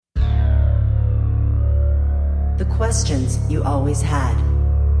The questions you always had.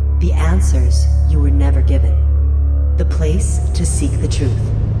 The answers you were never given. The place to seek the truth.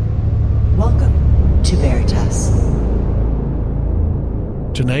 Welcome to Veritas.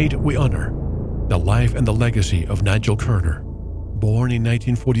 Tonight we honor the life and the legacy of Nigel Kerner, born in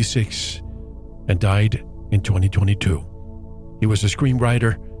 1946 and died in 2022. He was a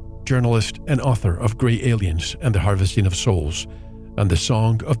screenwriter, journalist, and author of Grey Aliens and the Harvesting of Souls and The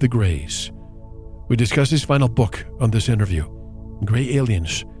Song of the Greys. We discuss his final book on this interview, Grey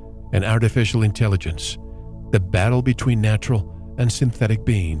Aliens and Artificial Intelligence, the battle between natural and synthetic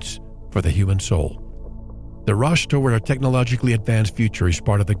beings for the human soul. The rush toward a technologically advanced future is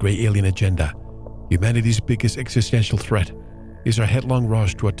part of the Grey Alien agenda. Humanity's biggest existential threat is our headlong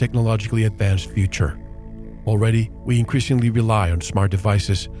rush to a technologically advanced future. Already, we increasingly rely on smart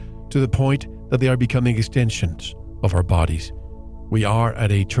devices to the point that they are becoming extensions of our bodies. We are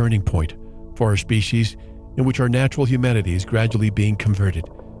at a turning point for our species in which our natural humanity is gradually being converted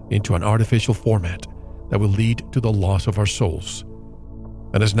into an artificial format that will lead to the loss of our souls.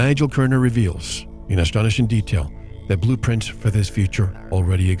 And as Nigel Kerner reveals in astonishing detail, the blueprints for this future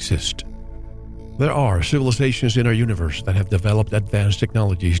already exist. There are civilizations in our universe that have developed advanced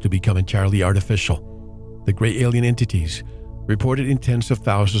technologies to become entirely artificial. The Grey Alien entities, reported in tens of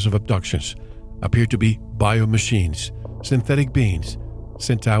thousands of abductions, appear to be biomachines, synthetic beings,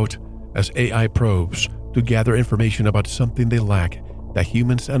 sent out as AI probes to gather information about something they lack that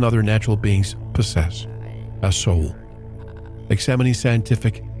humans and other natural beings possess: a soul. Examining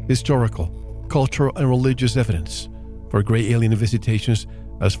scientific, historical, cultural, and religious evidence for Grey Alien visitations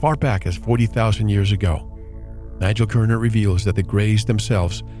as far back as 40,000 years ago, Nigel Kerner reveals that the Greys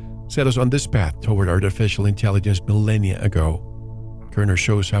themselves set us on this path toward artificial intelligence millennia ago. Kerner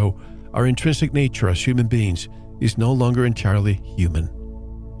shows how our intrinsic nature as human beings is no longer entirely human.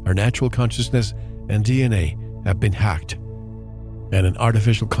 Our natural consciousness and DNA have been hacked, and an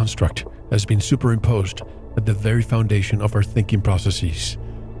artificial construct has been superimposed at the very foundation of our thinking processes.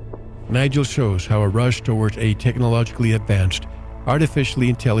 Nigel shows how a rush towards a technologically advanced, artificially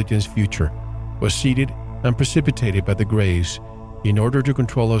intelligent future was seeded and precipitated by the Greys in order to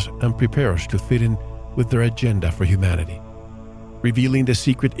control us and prepare us to fit in with their agenda for humanity. Revealing the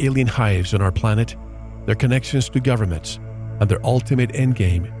secret alien hives on our planet, their connections to governments, and their ultimate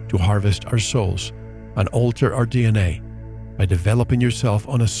endgame to harvest our souls and alter our DNA by developing yourself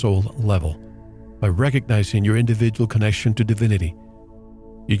on a soul level. By recognizing your individual connection to divinity,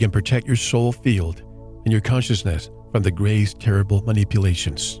 you can protect your soul field and your consciousness from the Greys' terrible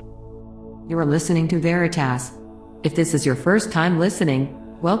manipulations. You are listening to Veritas. If this is your first time listening,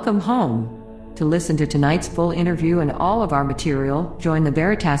 welcome home. To listen to tonight's full interview and all of our material, join the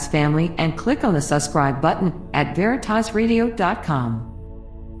Veritas family and click on the subscribe button at veritasradio.com.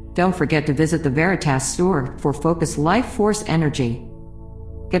 Don't forget to visit the Veritas store for Focus Life Force Energy.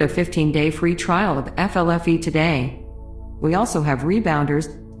 Get a 15-day free trial of FLFE today. We also have rebounders,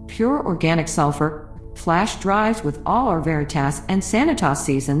 pure organic sulfur, flash drives with all our Veritas and Sanitas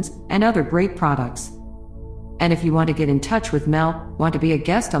seasons, and other great products. And if you want to get in touch with Mel, want to be a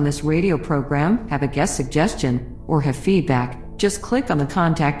guest on this radio program, have a guest suggestion, or have feedback, just click on the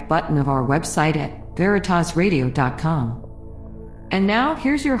contact button of our website at veritasradio.com. And now,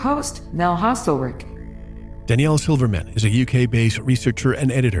 here's your host, Mel Hostelrick. Danielle Silverman is a UK-based researcher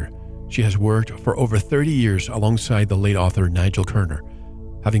and editor. She has worked for over 30 years alongside the late author Nigel Kerner,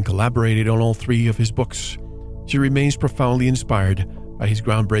 having collaborated on all three of his books. She remains profoundly inspired by his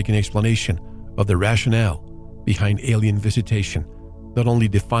groundbreaking explanation of the rationale behind alien visitation, not only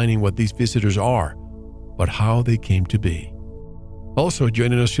defining what these visitors are, but how they came to be. Also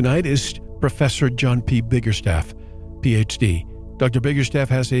joining us tonight is Professor John P. Biggerstaff, PhD. Dr. Biggerstaff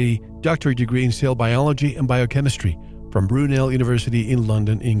has a doctorate degree in cell biology and biochemistry from Brunel University in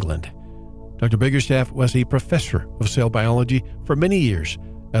London, England. Dr. Biggerstaff was a professor of cell biology for many years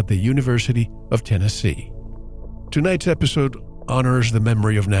at the University of Tennessee. Tonight's episode honors the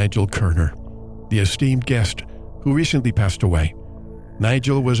memory of Nigel Kerner, the esteemed guest who recently passed away.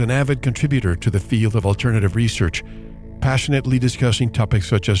 Nigel was an avid contributor to the field of alternative research, passionately discussing topics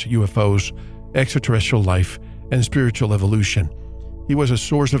such as UFOs, extraterrestrial life, and spiritual evolution. He was a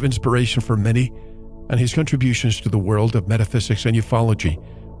source of inspiration for many, and his contributions to the world of metaphysics and ufology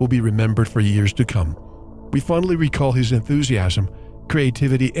will be remembered for years to come. We fondly recall his enthusiasm,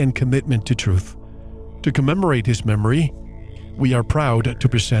 creativity, and commitment to truth. To commemorate his memory, we are proud to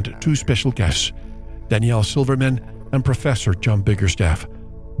present two special guests, Danielle Silverman and Professor John Biggerstaff,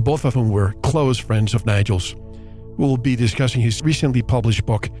 both of whom were close friends of Nigel's. We will be discussing his recently published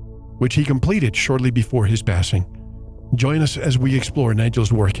book, which he completed shortly before his passing. Join us as we explore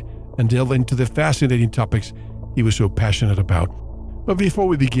Nigel's work and delve into the fascinating topics he was so passionate about. But before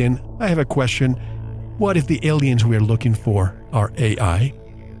we begin, I have a question. What if the aliens we are looking for are AI?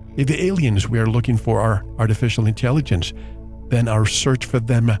 If the aliens we are looking for are artificial intelligence, then our search for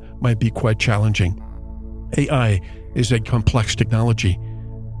them might be quite challenging. AI is a complex technology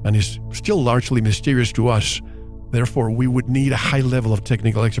and is still largely mysterious to us. Therefore, we would need a high level of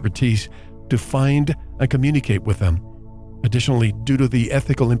technical expertise to find and communicate with them. Additionally, due to the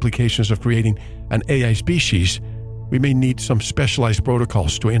ethical implications of creating an AI species, we may need some specialized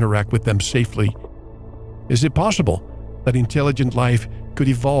protocols to interact with them safely. Is it possible that intelligent life could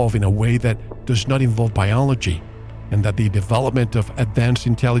evolve in a way that does not involve biology, and that the development of advanced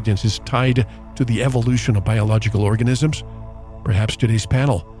intelligence is tied to the evolution of biological organisms? Perhaps today's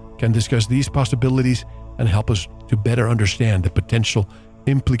panel can discuss these possibilities and help us to better understand the potential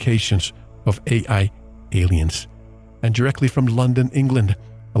implications of AI aliens. And directly from London, England,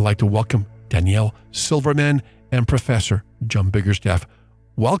 I'd like to welcome Danielle Silverman and Professor John Biggerstaff.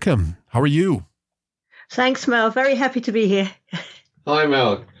 Welcome. How are you? Thanks, Mel. Very happy to be here. Hi,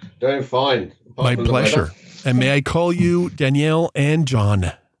 Mel. Doing fine. My pleasure. And may I call you Danielle and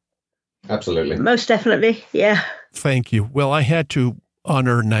John? Absolutely. Most definitely, yeah. Thank you. Well, I had to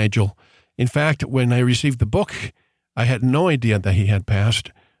honor Nigel. In fact, when I received the book, I had no idea that he had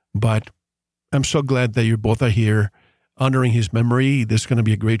passed, but I'm so glad that you both are here honoring his memory. This is going to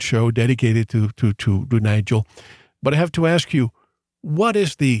be a great show dedicated to Nigel. But I have to ask you, what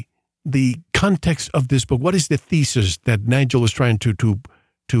is the context of this book? What is the thesis that Nigel is trying to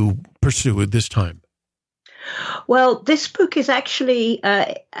pursue at this time? Well, this book is actually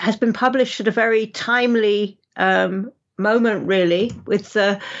has been published at a very timely moment, really,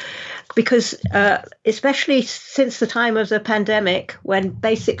 because especially since the time of the pandemic, when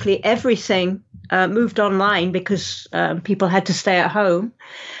basically everything moved online because people had to stay at home,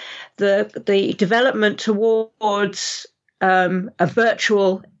 the development towards a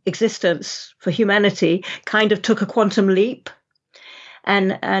virtual existence for humanity kind of took a quantum leap,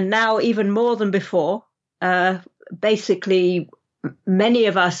 and now even more than before, basically many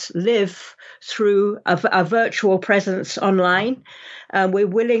of us live through a virtual presence online. We're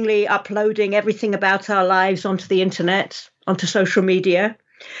willingly uploading everything about our lives onto the internet, onto social media,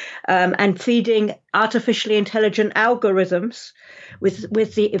 and feeding artificially intelligent algorithms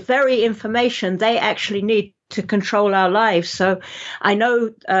with the very information they actually need to control our lives. So I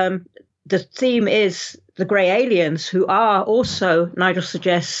know the theme is the grey aliens, who are also, Nigel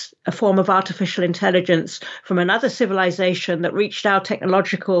suggests, a form of artificial intelligence from another civilization that reached our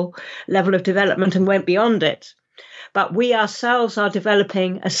technological level of development and went beyond it. But we ourselves are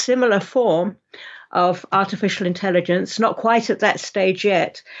developing a similar form of artificial intelligence, not quite at that stage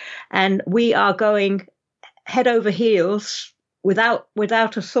yet. And we are going head over heels, without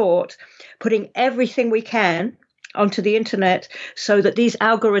a thought, putting everything we can onto the internet so that these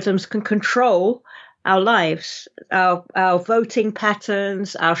algorithms can control our lives, our voting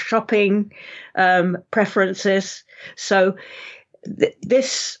patterns, our shopping preferences. So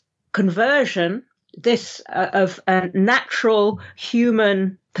this conversion, this of a natural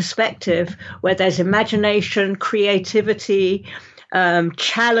human perspective where there's imagination, creativity,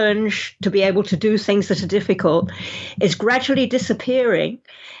 challenge to be able to do things that are difficult, is gradually disappearing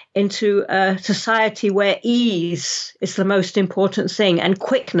into a society where ease is the most important thing, and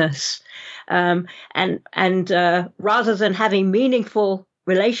quickness. And rather than having meaningful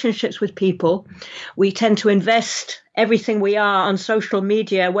relationships with people, we tend to invest everything we are on social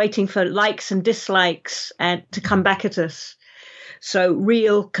media, waiting for likes and dislikes and to come back at us. So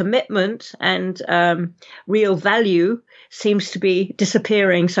real commitment and real value seems to be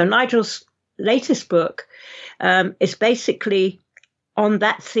disappearing. So Nigel's latest book is basically on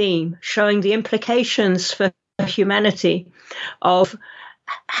that theme, showing the implications for humanity of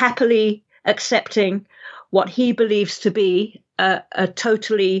happily accepting what he believes to be a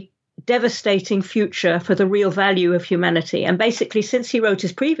totally devastating future for the real value of humanity. And basically, since he wrote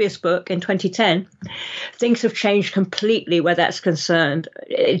his previous book in 2010, things have changed completely where that's concerned.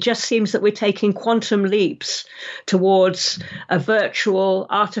 It just seems that we're taking quantum leaps towards a virtual,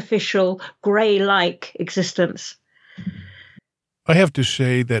 artificial, grey-like existence. I have to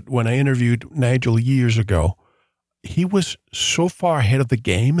say that when I interviewed Nigel years ago, he was so far ahead of the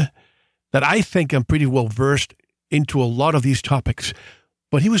game that I think I'm pretty well versed into a lot of these topics.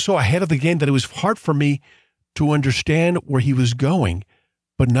 But he was so ahead of the game that it was hard for me to understand where he was going.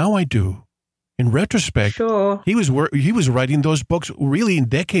 But now I do. In retrospect, sure. He was writing those books really in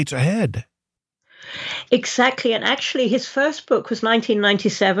decades ahead. Exactly. And actually, his first book was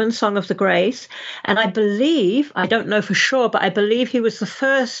 1997, Song of the Greys. And I believe, I don't know for sure, but I believe he was the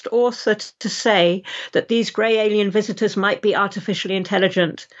first author to say that these grey alien visitors might be artificially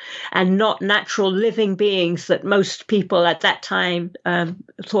intelligent and not natural living beings that most people at that time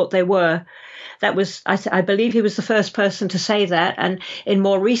thought they were. That was, I believe he was the first person to say that. And in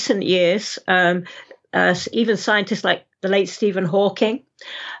more recent years, even scientists like the late Stephen Hawking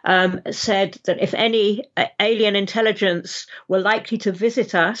said that if any alien intelligence were likely to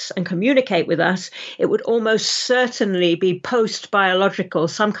visit us and communicate with us, it would almost certainly be post-biological,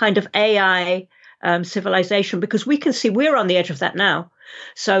 some kind of AI civilization, because we can see we're on the edge of that now.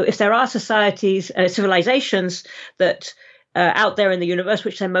 So if there are societies, civilizations that out there in the universe,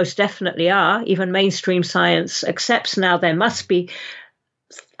 which there most definitely are, even mainstream science accepts now there must be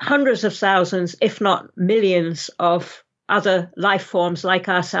hundreds of thousands, if not millions, of other life forms like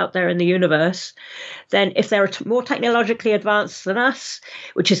us out there in the universe, then if they're more technologically advanced than us,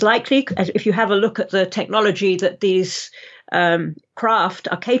 which is likely, if you have a look at the technology that these craft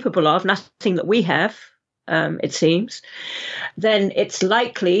are capable of, nothing that we have, it seems, then it's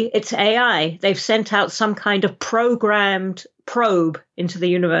likely it's AI. They've sent out some kind of programmed probe into the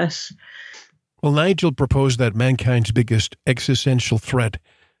universe. Well, Nigel proposed that mankind's biggest existential threat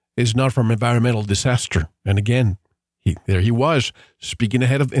is not from environmental disaster. And again, there he was, speaking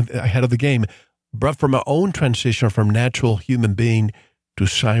ahead of the game, but from our own transition from natural human being to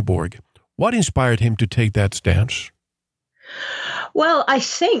cyborg. What inspired him to take that stance? Well, I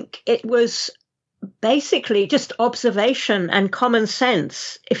think it was basically just observation and common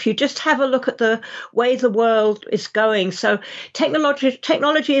sense. If you just have a look at the way the world is going, so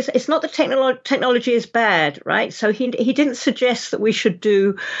technology is, it's not that technology is bad, right? So he didn't suggest that we should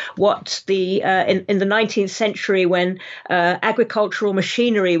do what the in the 19th century, when agricultural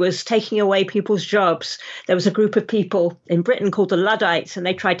machinery was taking away people's jobs, there was a group of people in Britain called the Luddites, and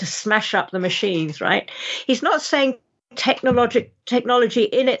they tried to smash up the machines, right? He's not saying technology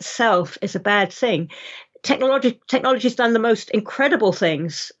in itself is a bad thing. Technology's done the most incredible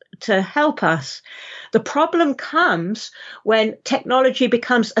things to help us. The problem comes when technology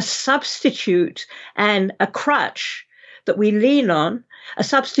becomes a substitute and a crutch that we lean on, a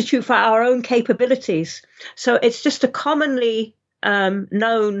substitute for our own capabilities. So it's just a commonly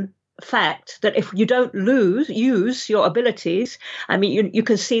known fact that if you don't use your abilities, I mean, you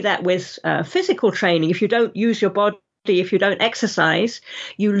can see that with physical training. If you don't use your body, if you don't exercise,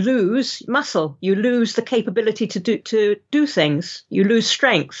 you lose muscle, you lose the capability to do things, you lose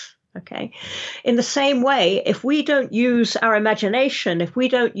strength. Okay. In the same way, if we don't use our imagination, if we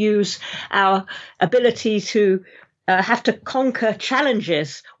don't use our ability to have to conquer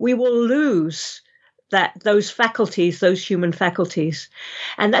challenges, we will lose those faculties, those human faculties.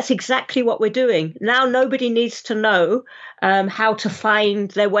 And that's exactly what we're doing. Now nobody needs to know how to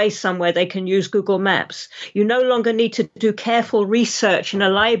find their way somewhere. They can use Google Maps. You no longer need to do careful research in a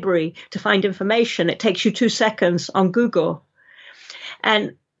library to find information. It takes you 2 seconds on Google.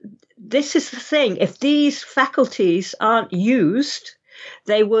 And this is the thing. If these faculties aren't used,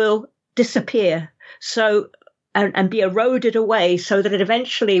 they will disappear. So and be eroded away, so that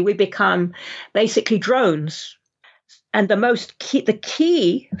eventually we become basically drones. And the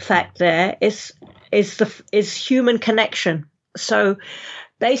key fact there is human connection. So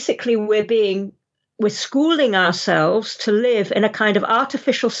basically we're schooling ourselves to live in a kind of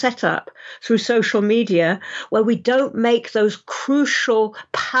artificial setup through social media where we don't make those crucial,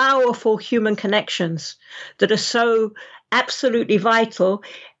 powerful human connections that are so absolutely vital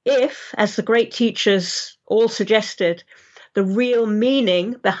if, as the great teachers all suggested, the real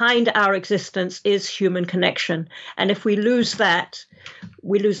meaning behind our existence is human connection. And if we lose that,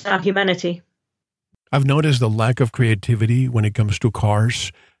 we lose our humanity. I've noticed the lack of creativity when it comes to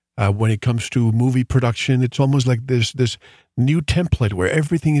cars, when it comes to movie production. It's almost like there's this new template where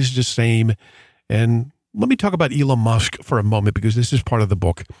everything is the same. And let me talk about Elon Musk for a moment, because this is part of the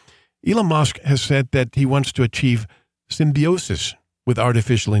book. Elon Musk has said that he wants to achieve symbiosis with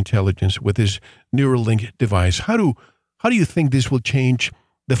artificial intelligence with his Neuralink device. How do you think this will change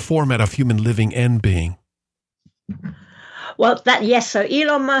the format of human living and being? Well, yes. So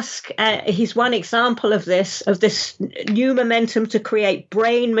Elon Musk, he's one example of this new momentum to create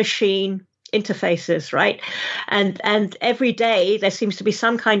brain-machine interfaces, right? And every day there seems to be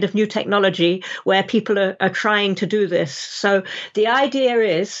some kind of new technology where people are trying to do this. So the idea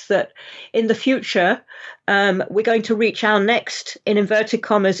is that in the future, we're going to reach our next, in inverted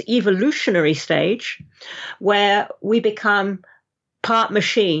commas, evolutionary stage, where we become part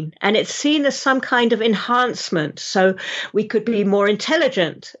machine, and it's seen as some kind of enhancement. So we could be more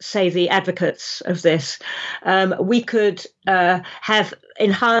intelligent, say the advocates of this. We could have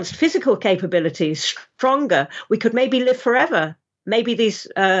enhanced physical capabilities, stronger. We could maybe live forever. Maybe these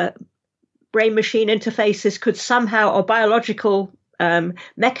brain-machine interfaces could somehow, or biological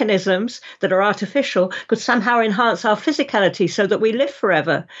mechanisms that are artificial, could somehow enhance our physicality so that we live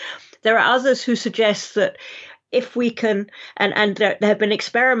forever. There are others who suggest that if we can, and there have been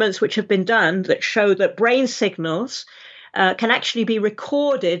experiments which have been done that show that brain signals can actually be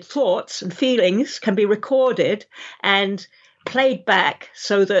recorded, thoughts and feelings can be recorded and played back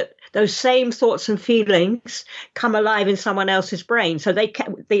so that those same thoughts and feelings come alive in someone else's brain. So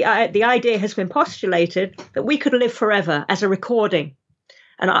the idea has been postulated that we could live forever as a recording.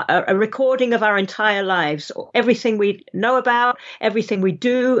 And a recording of our entire lives, everything we know about, everything we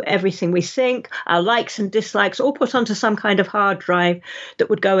do, everything we think, our likes and dislikes, all put onto some kind of hard drive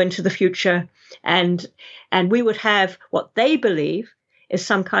that would go into the future. And we would have what they believe is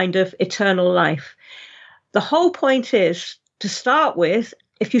some kind of eternal life. The whole point is, to start with,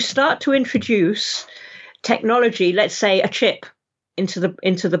 if you start to introduce technology, let's say a chip into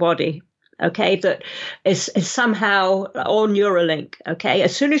the body, okay, that is somehow or Neuralink, okay,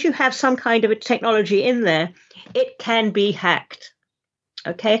 as soon as you have some kind of a technology in there, it can be hacked,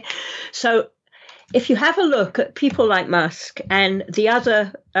 okay? So if you have a look at people like Musk and the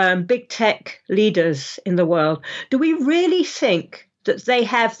other big tech leaders in the world, do we really think that they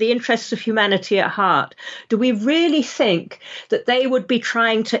have the interests of humanity at heart? Do we really think that they would be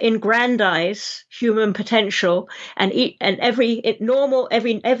trying to aggrandize human potential and every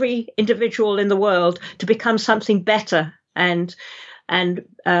individual in the world to become something better and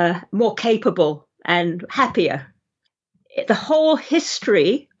more capable and happier? The whole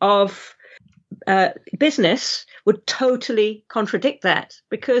history of business would totally contradict that,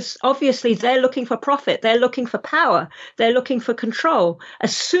 because obviously they're looking for profit, they're looking for power, they're looking for control.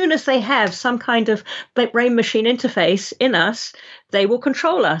 As soon as they have some kind of brain machine interface in us, they will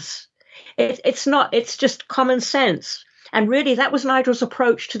control us. It's just common sense. And really, that was Nigel's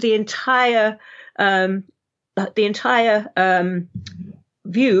approach to the entire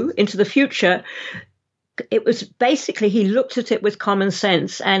view into the future. It was basically, he looked at it with common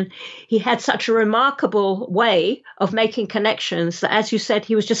sense, and he had such a remarkable way of making connections that, as you said,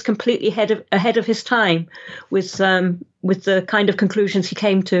 he was just completely ahead of his time with the kind of conclusions he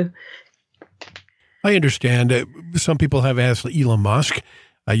came to. I understand. Some people have asked Elon Musk,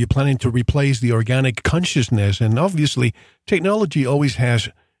 are you planning to replace the organic consciousness? And obviously, technology always has,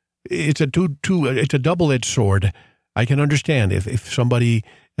 it's a double-edged sword. I can understand if somebody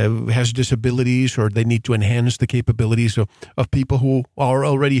has disabilities or they need to enhance the capabilities of people who are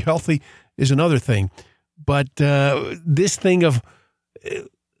already healthy is another thing. But this thing of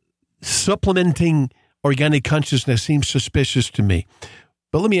supplementing organic consciousness seems suspicious to me.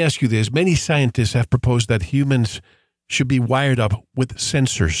 But let me ask you this. Many scientists have proposed that humans should be wired up with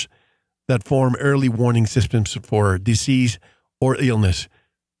sensors that form early warning systems for disease or illness.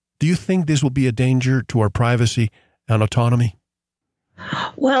 Do you think this will be a danger to our privacy and autonomy?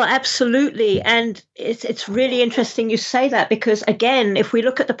 Well, absolutely. And it's really interesting you say that, because, again, if we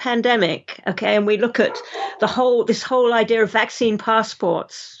look at the pandemic, okay, and we look at this whole idea of vaccine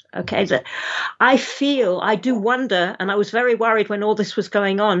passports, okay, that I do wonder, and I was very worried when all this was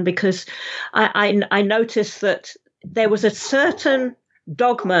going on, because I noticed that there was a certain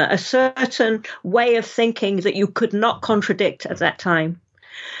dogma, a certain way of thinking that you could not contradict at that time.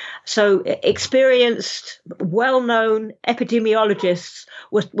 So experienced, well-known epidemiologists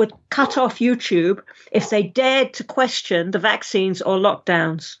would cut off YouTube if they dared to question the vaccines or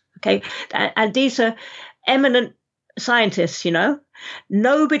lockdowns. Okay, and these are eminent scientists, you know.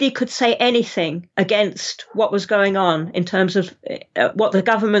 Nobody could say anything against what was going on in terms of what the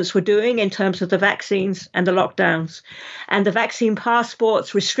governments were doing in terms of the vaccines and the lockdowns. And the vaccine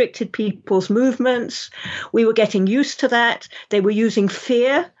passports restricted people's movements. We were getting used to that. They were using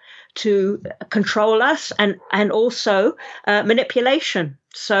fear to control us, and also manipulation.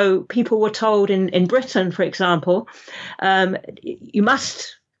 So people were told in Britain, for example, you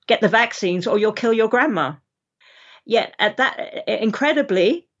must get the vaccines or you'll kill your grandma. Yet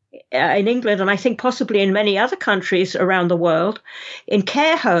incredibly, in England, and I think possibly in many other countries around the world, in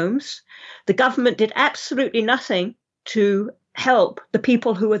care homes, the government did absolutely nothing to help the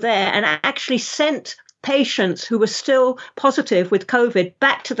people who were there, and actually sent patients who were still positive with COVID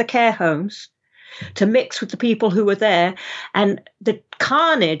back to the care homes to mix with the people who were there. And the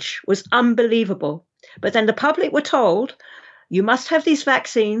carnage was unbelievable. But then the public were told, you must have these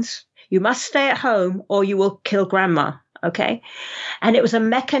vaccines, you must stay at home, or you will kill grandma. Okay. And it was a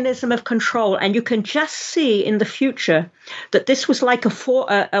mechanism of control. And you can just see in the future that this was like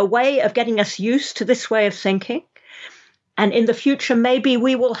a way of getting us used to this way of thinking. And in the future, maybe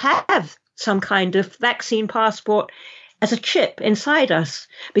we will have some kind of vaccine passport as a chip inside us,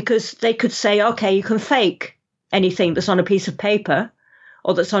 because they could say, okay, you can fake anything that's on a piece of paper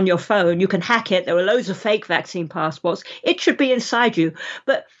or that's on your phone. You can hack it. There are loads of fake vaccine passports. It should be inside you.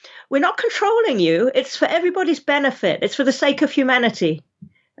 But we're not controlling you. It's for everybody's benefit. It's for the sake of humanity.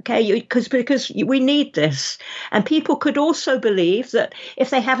 Okay, because we need this. And people could also believe that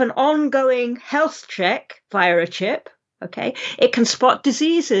if they have an ongoing health check via a chip, okay, it can spot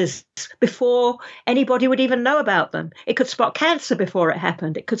diseases before anybody would even know about them. It could spot cancer before it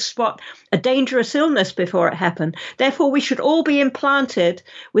happened. It could spot a dangerous illness before it happened. Therefore, we should all be implanted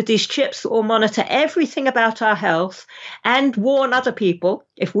with these chips that will monitor everything about our health and warn other people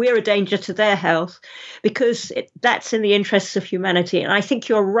if we're a danger to their health, because that's in the interests of humanity. And I think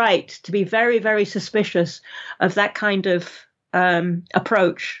you're right to be very, very suspicious of that kind of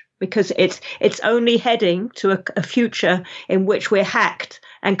approach, because it's only heading to a future in which we're hacked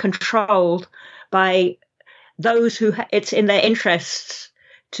and controlled by those who it's in their interests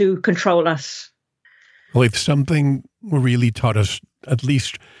to control us. Well, if something really taught us, at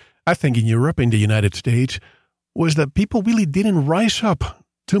least I think in Europe, in the United States, was that people really didn't rise up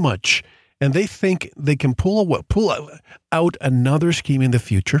too much. And they think they can pull out another scheme in the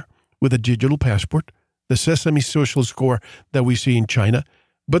future with a digital passport, the Sesame Social Score that we see in China.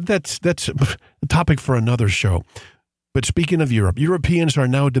 But that's a topic for another show. But speaking of Europe, Europeans are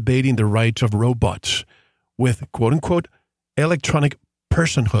now debating the rights of robots with, quote-unquote, electronic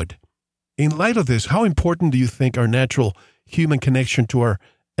personhood. In light of this, how important do you think our natural human connection to our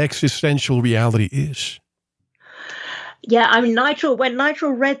existential reality is? Yeah, I mean, when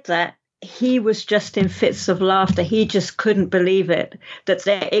Nigel read that, he was just in fits of laughter. He just couldn't believe it, that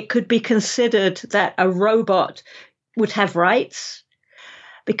it could be considered that a robot would have rights.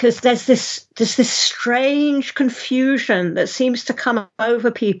 Because there's this strange confusion that seems to come over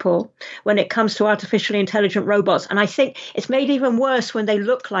people when it comes to artificially intelligent robots. And I think it's made even worse when they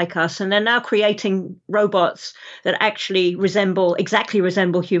look like us, and they're now creating robots that actually exactly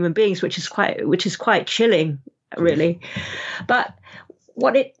resemble human beings, which is quite chilling, really. But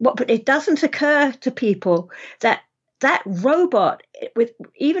what it doesn't occur to people that robot,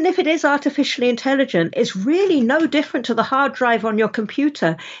 even if it is artificially intelligent, is really no different to the hard drive on your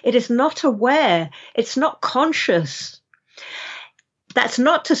computer. It is not aware. It's not conscious. That's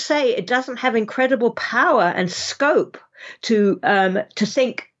not to say it doesn't have incredible power and scope to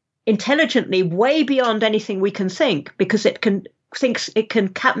think intelligently way beyond anything we can think, because it can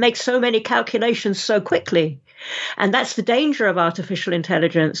make so many calculations so quickly. And that's the danger of artificial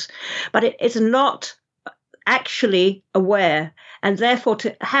intelligence. But it is not actually aware, and therefore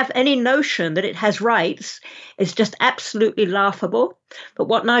to have any notion that it has rights is just absolutely laughable. But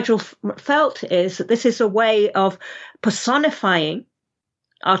what Nigel felt is that this is a way of personifying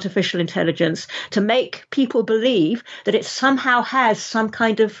artificial intelligence to make people believe that it somehow has some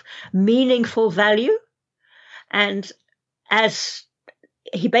kind of meaningful value. And as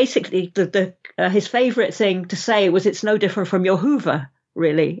he basically, his favorite thing to say was, it's no different from your Hoover,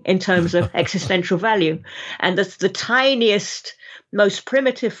 really, in terms of existential value. And that's the tiniest, most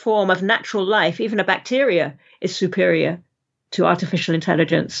primitive form of natural life, even a bacteria, is superior to artificial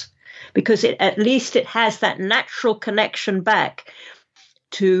intelligence, because at least it has that natural connection back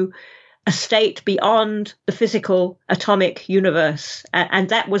to a state beyond the physical atomic universe. And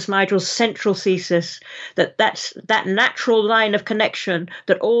that was Nigel's central thesis, that natural line of connection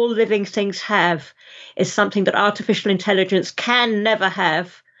that all living things have is something that artificial intelligence can never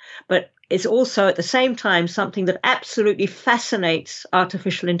have, but is also at the same time something that absolutely fascinates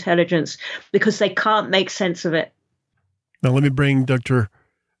artificial intelligence because they can't make sense of it. Now, let me bring Dr.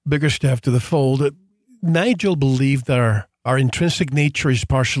 Biggerstaff to the fold. Nigel believed that our intrinsic nature is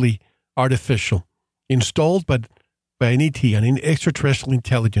partially artificial, installed by an ET, an extraterrestrial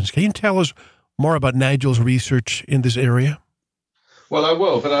intelligence. Can you tell us more about Nigel's research in this area? Well, I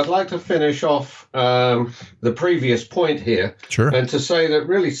will, but I'd like to finish off the previous point here. Sure. And to say that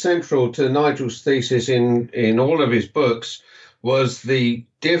really central to Nigel's thesis in all of his books was the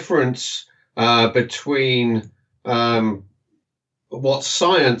difference between what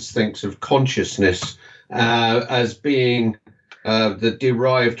science thinks of consciousness as being the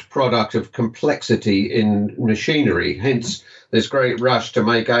derived product of complexity in machinery, hence this great rush to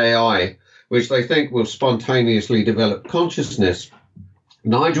make AI, which they think will spontaneously develop consciousness.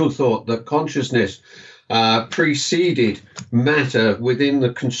 Nigel thought that consciousness preceded matter within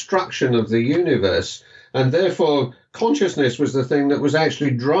the construction of the universe, And therefore, consciousness was the thing that was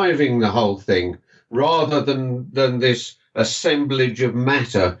actually driving the whole thing, rather than this assemblage of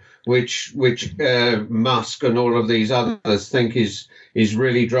matter, which Musk and all of these others think is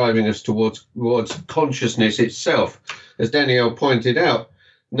really driving us towards consciousness itself. As Danielle pointed out,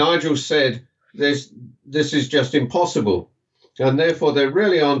 Nigel said this is just impossible, and therefore they're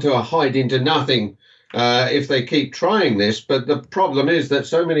really onto a hide into nothing if they keep trying this. But the problem is that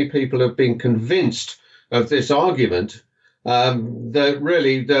so many people have been convinced of this argument that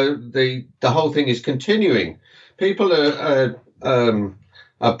really the whole thing is continuing. People are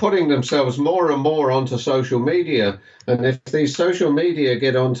putting themselves more and more onto social media, and if these social media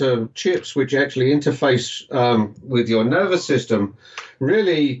get onto chips which actually interface with your nervous system,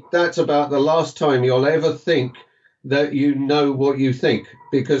 really that's about the last time you'll ever think that you know what you think,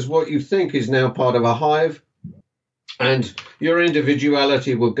 because what you think is now part of a hive, and your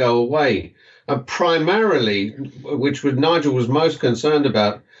individuality will go away. And primarily, which Nigel was most concerned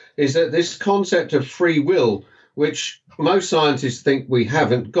about, is that this concept of free will, which most scientists think we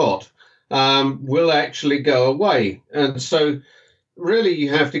haven't got, will actually go away. And so really you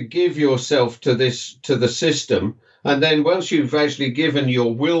have to give yourself to the system. And then once you've actually given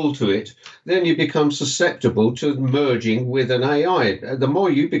your will to it, then you become susceptible to merging with an AI. The more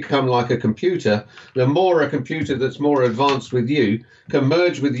you become like a computer, the more a computer that's more advanced with you can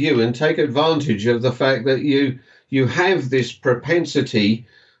merge with you and take advantage of the fact that you have this propensity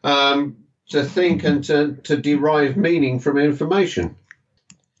to think and to derive meaning from information.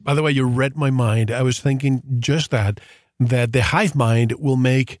 By the way, you read my mind. I was thinking just that the hive mind will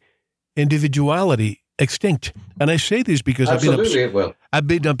make individuality extinct. And I say this because I've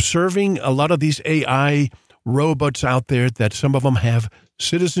been observing a lot of these AI robots out there, that some of them have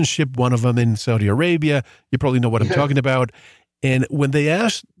citizenship, one of them in Saudi Arabia. You probably know what I'm talking about. And when they're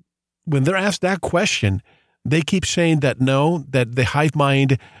asked that question, they keep saying that no, that the hive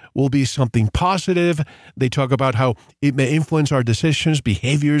mind will be something positive. They talk about how it may influence our decisions,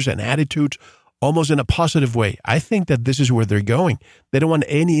 behaviors, and attitudes almost in a positive way. I think that this is where they're going. They don't want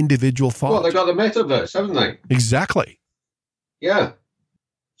any individual thought. Well, they've got the metaverse, haven't they? Exactly. Yeah.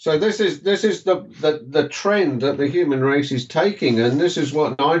 So this is the trend that the human race is taking, and this is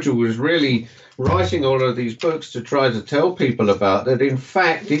what Nigel was really writing all of these books to try to tell people about, that in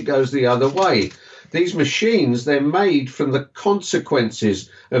fact it goes the other way. These machines, they're made from the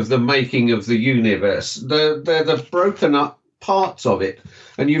consequences of the making of the universe. They're the broken up parts of it.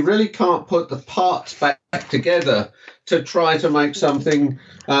 And you really can't put the parts back together to try to make something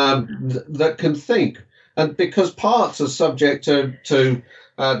that can think. And because parts are subject to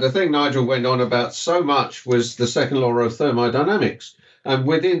the thing Nigel went on about so much was the second law of thermodynamics. And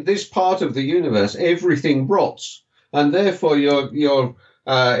within this part of the universe, everything rots. And therefore,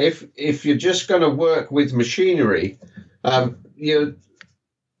 if you're just going to work with machinery,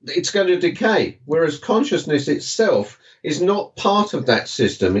 it's going to decay. Whereas consciousness itself is not part of that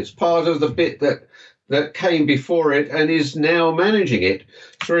system. It's part of the bit that came before it and is now managing it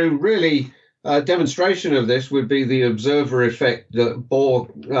through really demonstration of this would be the observer effect that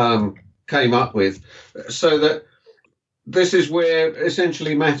Bohr came up with, so that this is where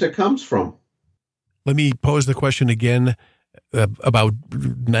essentially matter comes from. Let me pose the question again about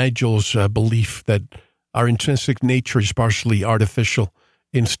Nigel's belief that our intrinsic nature is partially artificial,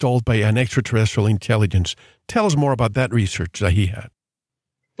 installed by an extraterrestrial intelligence. Tell us more about that research that he had.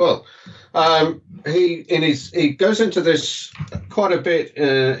 Well, he goes into this quite a bit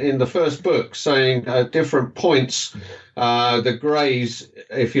in the first book, saying at different points the greys,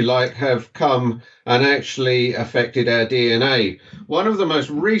 if you like, have come and actually affected our DNA. One of the most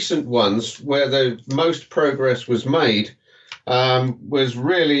recent ones where the most progress was made was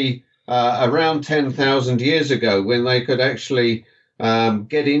really around 10,000 years ago, when they could actually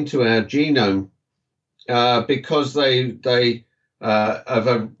get into our genome because they of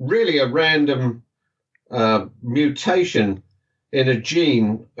a random mutation in a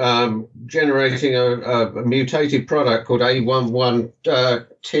gene generating a mutated product called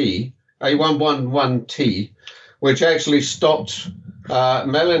A11T, which actually stopped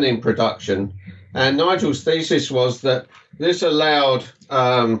melanin production. And Nigel's thesis was that this allowed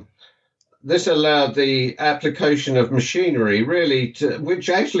the application of machinery, really, which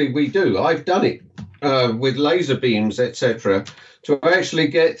actually we do. I've done it with laser beams, etc., to actually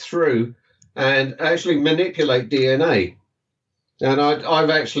get through and actually manipulate DNA. And I've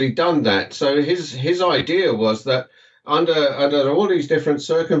actually done that. So his idea was that under all these different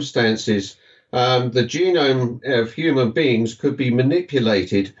circumstances, the genome of human beings could be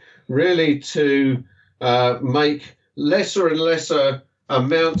manipulated really to make lesser and lesser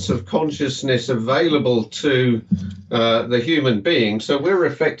amounts of consciousness available to the human being. So we're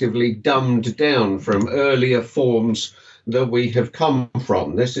effectively dumbed down from earlier forms that we have come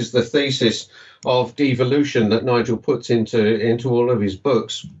from. This is the thesis of devolution that Nigel puts into all of his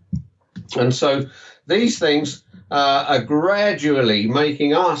books. And so these things are gradually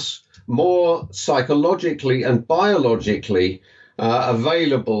making us more psychologically and biologically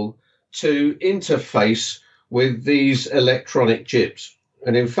available to interface with these electronic chips.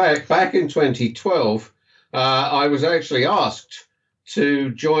 And in fact, back in 2012, I was actually asked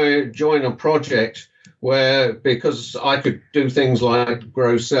to join a project where, because I could do things like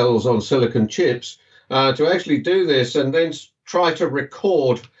grow cells on silicon chips, to actually do this and then try to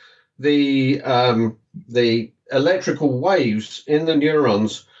record the electrical waves in the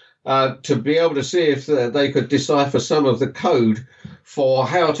neurons to be able to see if they could decipher some of the code for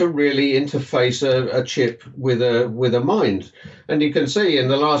how to really interface a chip with a mind. And you can see in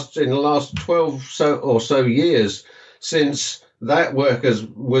the last 12 or so years since that work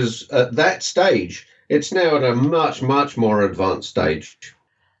was at that stage, it's now at a much, much more advanced stage.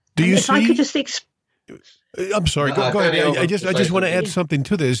 Do you see? I could just I'm sorry. Go ahead. I just want to add something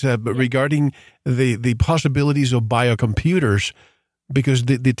to this regarding the possibilities of biocomputers, because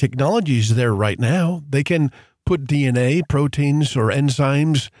the technology is there right now. They can put DNA, proteins, or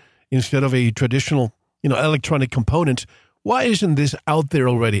enzymes instead of a traditional, electronic components. Why isn't this out there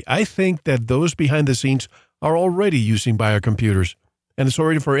already? I think that those behind the scenes are already using biocomputers. And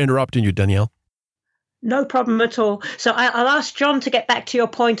sorry for interrupting you, Danielle. No problem at all. So I'll ask John to get back to your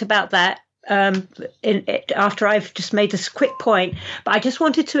point about that after I've just made this quick point. But I just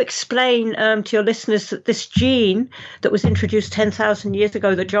wanted to explain to your listeners that this gene that was introduced 10,000 years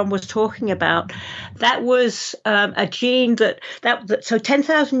ago that John was talking about, that was a gene that so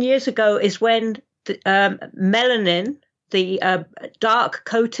 10,000 years ago is when the, melanin, the dark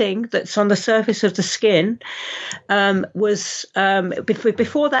coating that's on the surface of the skin, was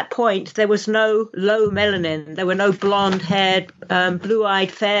before that point, there was no low melanin. There were no blonde-haired, blue-eyed,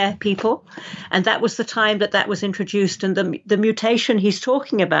 fair people. And that was the time that was introduced. And the mutation he's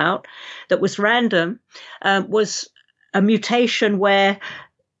talking about that was random was a mutation where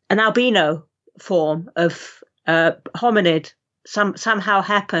an albino form of hominid somehow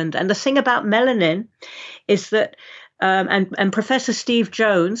happened. And the thing about melanin is that and Professor Steve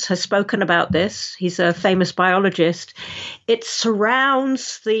Jones has spoken about this. He's a famous biologist. It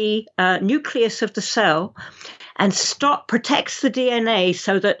surrounds the nucleus of the cell and protects the DNA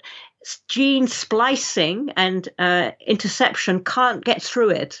so that gene splicing and interception can't get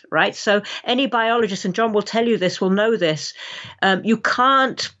through it, right? So any biologist, and John will tell you this, will know this, you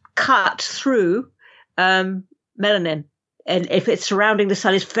can't cut through melanin. And if it's surrounding the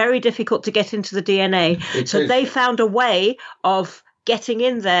cell, it's very difficult to get into the DNA. So they found a way of getting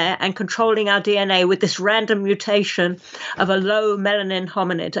in there and controlling our DNA with this random mutation of a low melanin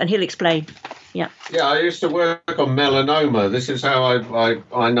hominid. And he'll explain. Yeah. Yeah, I used to work on melanoma. This is how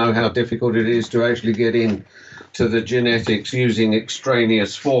I know how difficult it is to actually get in to the genetics using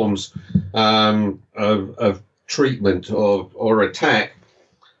extraneous forms of treatment or attack.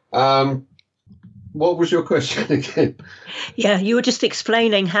 What was your question again? Yeah, we were just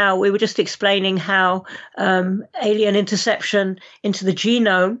explaining how alien interception into the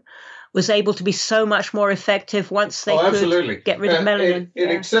genome was able to be so much more effective once they could get rid of melanin. It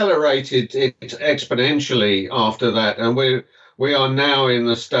accelerated it exponentially after that, and we are now in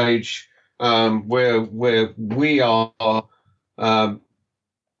the stage where we are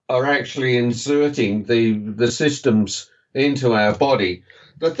actually inserting the systems into our body.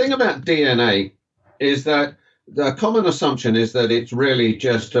 The thing about DNA is that the common assumption is that it's really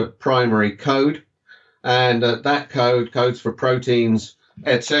just a primary code, and that code codes for proteins,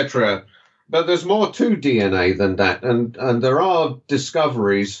 etc. But there's more to DNA than that, and there are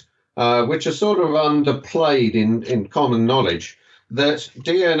discoveries which are sort of underplayed in common knowledge that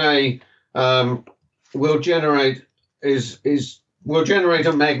DNA will generate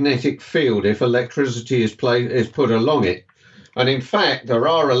a magnetic field if electricity is put along it. And in fact, there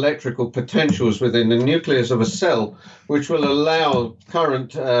are electrical potentials within the nucleus of a cell which will allow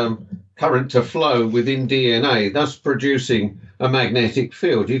current to flow within DNA, thus producing a magnetic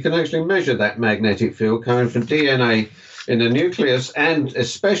field. You can actually measure that magnetic field coming from DNA in the nucleus and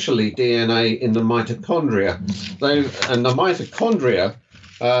especially DNA in the mitochondria. And the mitochondria,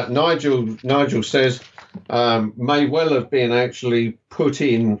 Nigel says, may well have been actually put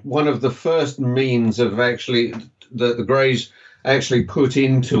in one of the first means of actually that the Greys actually put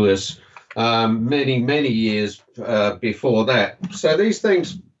into us many years before that. So these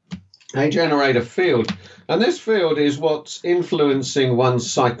things, they generate a field. And this field is what's influencing one's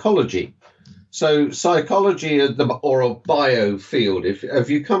psychology. So psychology or a bio field, if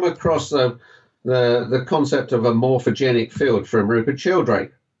you come across the concept of a morphogenic field from Rupert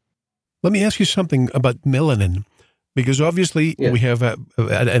Sheldrake. Let me ask you something about melanin, because obviously we have an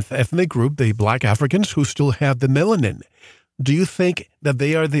ethnic group, the Black Africans, who still have the melanin. Do you think that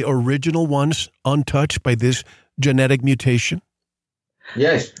they are the original ones untouched by this genetic mutation?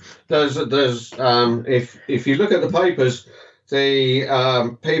 Yes, there's if you look at the papers,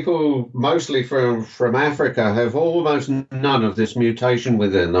 the people mostly from Africa have almost none of this mutation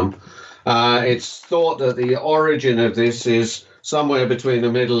within them. It's thought that the origin of this is somewhere between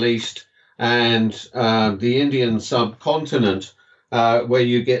the Middle East and the Indian subcontinent, where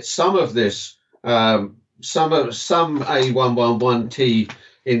you get some of this, some A111T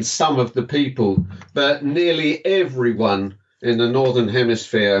in some of the people, but nearly everyone in the Northern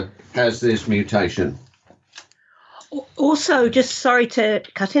Hemisphere has this mutation. Also, just sorry to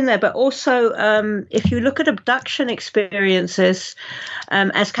cut in there, but also if you look at abduction experiences,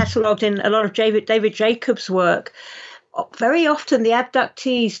 as catalogued in a lot of David Jacobs' work, very often the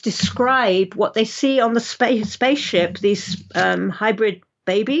abductees describe what they see on the spaceship, these hybrid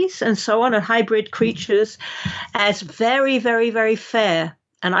babies and so on, and hybrid creatures, as very, very, very fair.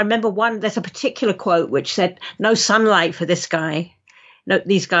 And I remember there's a particular quote which said, "No sunlight for this guy,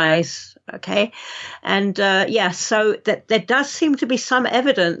 these guys." Okay. And so that there does seem to be some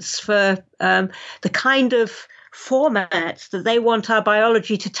evidence for the kind of format that they want our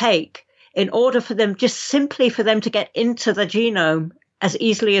biology to take in order for them, just simply for them to get into the genome as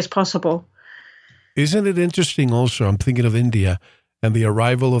easily as possible. Isn't it interesting also, I'm thinking of India and the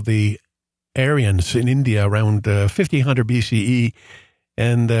arrival of the Aryans in India around 1500 BCE.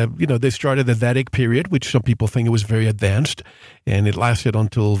 And, they started the Vedic period, which some people think it was very advanced, and it lasted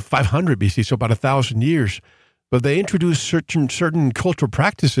until 500 BC, so about 1,000 years. But they introduced certain cultural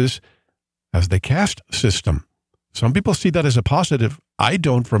practices as the caste system. Some people see that as a positive. I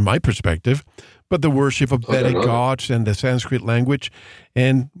don't, from my perspective, but the worship of Vedic gods and the Sanskrit language.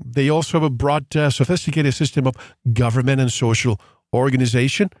 And they also brought a sophisticated system of government and social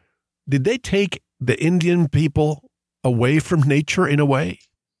organization. Did they take the Indian people away from nature in a way?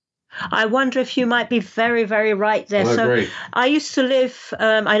 I wonder if you might be very, very right there. I agree. I used to live,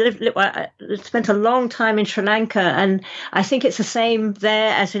 I spent a long time in Sri Lanka, and I think it's the same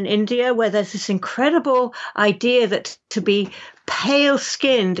there as in India, where there's this incredible idea that to be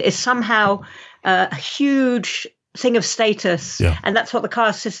pale-skinned is somehow a huge thing of status. Yeah. And that's what the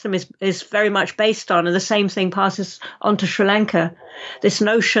caste system is very much based on. And the same thing passes on to Sri Lanka. This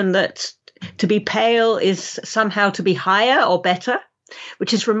notion that to be pale is somehow to be higher or better,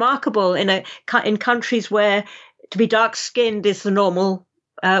 which is remarkable in countries where to be dark-skinned is the normal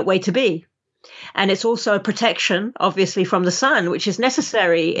way to be. And it's also a protection, obviously, from the sun, which is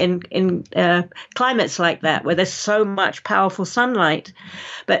necessary in climates like that, where there's so much powerful sunlight.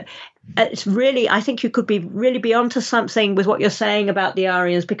 But it's really, I think you could be onto something with what you're saying about the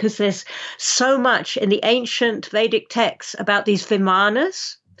Aryans, because there's so much in the ancient Vedic texts about these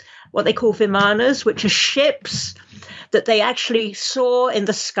vimanas, what they call vimanas, which are ships that they actually saw in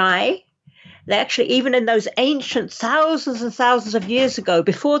the sky. They actually, even in those ancient thousands and thousands of years ago,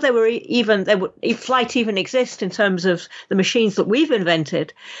 before flight even exist in terms of the machines that we've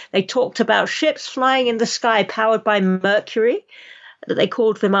invented, they talked about ships flying in the sky powered by Mercury that they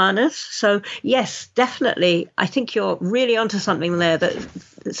called vimanas. So yes, definitely, I think you're really onto something there, that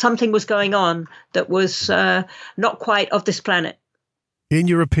something was going on that was not quite of this planet. In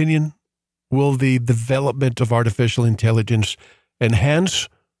your opinion, will the development of artificial intelligence enhance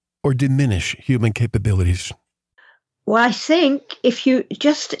or diminish human capabilities? Well, I think if you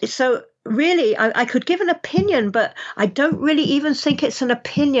really, I could give an opinion, but I don't really even think it's an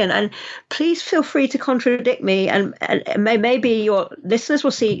opinion. And please feel free to contradict me. And maybe your listeners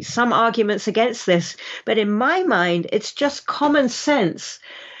will see some arguments against this. But in my mind, it's just common sense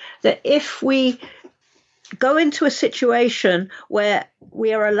that if we go into a situation where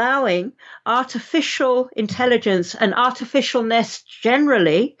we are allowing artificial intelligence and artificialness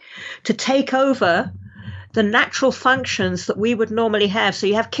generally to take over the natural functions that we would normally have. So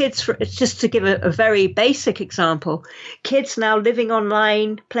you have kids, just to give a very basic example, kids now living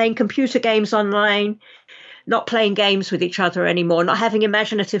online, playing computer games online, not playing games with each other anymore, not having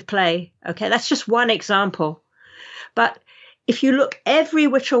imaginative play. Okay, that's just one example. But if you look every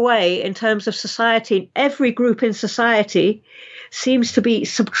which way in terms of society, every group in society seems to be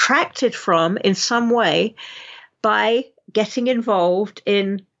subtracted from in some way by getting involved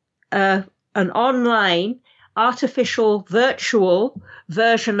in an online, artificial, virtual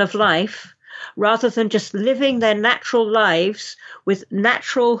version of life, rather than just living their natural lives with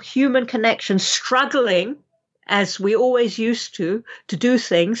natural human connection, struggling as we always used to do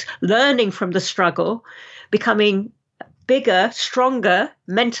things, learning from the struggle, becoming bigger, stronger,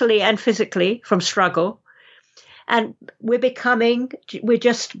 mentally and physically from struggle. And we're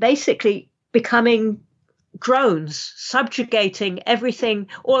just basically becoming drones, subjugating everything,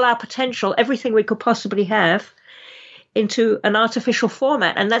 all our potential, everything we could possibly have into an artificial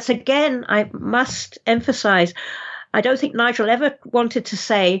format. And that's, again, I must emphasize, I don't think Nigel ever wanted to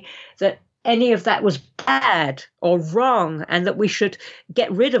say that any of that was bad or wrong and that we should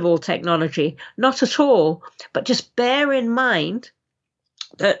get rid of all technology. Not at all. But just bear in mind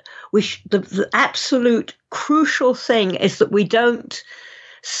that the absolute crucial thing is that we don't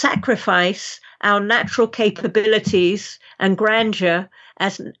sacrifice our natural capabilities and grandeur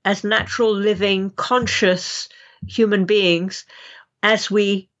as natural, living, conscious human beings as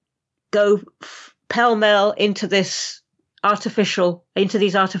we go pell-mell into these artificial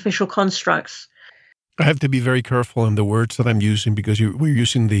constructs. I have to be very careful in the words that I'm using because we're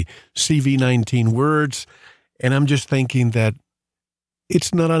using the CV19 words, and I'm just thinking that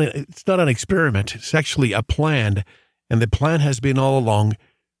it's not an experiment. It's actually a plan, and the plan has been all along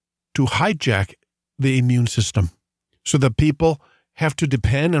to hijack the immune system so that people have to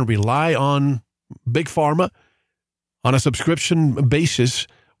depend and rely on Big Pharma on a subscription basis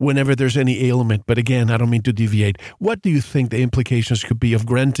whenever there's any ailment. But again, I don't mean to deviate. What do you think the implications could be of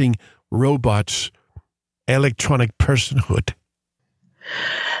granting robots electronic personhood?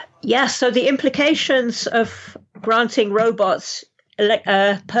 Yeah, so the implications of granting robots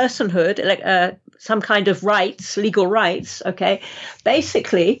personhood, some kind of rights, legal rights, okay,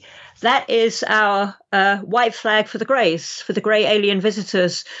 basically that is our white flag for the Greys, for the grey alien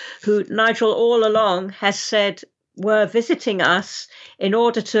visitors who Nigel all along has said were visiting us in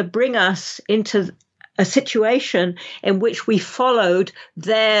order to bring us into a situation in which we followed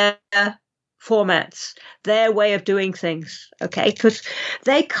their formats, their way of doing things, okay? Because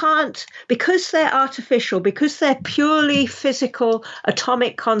they can't, because they're artificial, because they're purely physical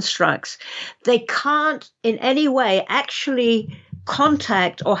atomic constructs, they can't in any way actually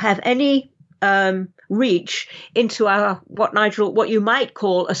contact or have any reach into what you might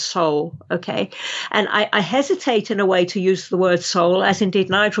call a soul, okay? And I hesitate in a way to use the word soul, as indeed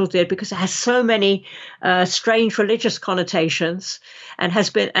Nigel did, because it has so many strange religious connotations,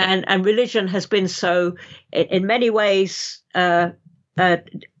 and religion has been so, in many ways,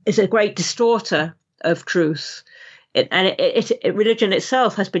 is a great distorter of truth. Religion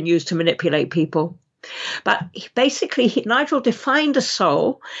itself has been used to manipulate people. But basically, Nigel defined a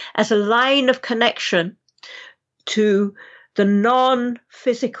soul as a line of connection to the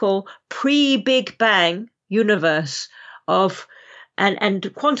non-physical pre-Big Bang universe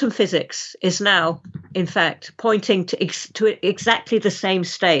and quantum physics is now, in fact, pointing to exactly the same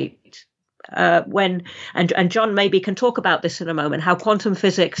state. And John maybe can talk about this in a moment, how quantum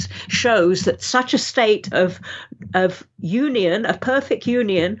physics shows that such a state of union, a perfect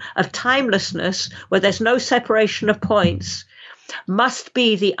union of timelessness, where there's no separation of points, must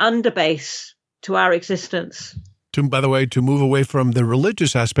be the underbase to our existence. By the way, to move away from the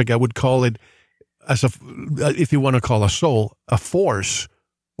religious aspect, I would call it, if you want to call a soul, a force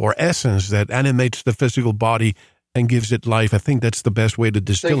or essence that animates the physical body and gives it life. I think that's the best way to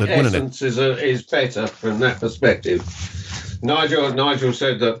distill it, wouldn't it? Essence is better from that perspective. Nigel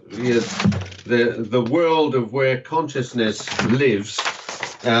said that the world of where consciousness lives,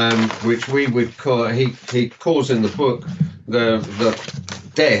 which we would call, he calls in the book the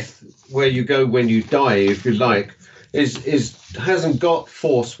death, where you go when you die, if you like, hasn't got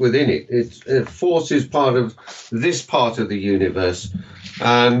force within it. Force is part of this part of the universe,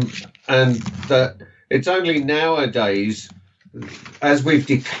 and that. It's only nowadays, as we've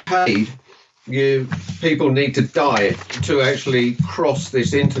decayed, people need to die to actually cross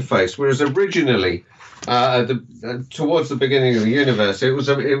this interface. Whereas originally, towards the beginning of the universe, it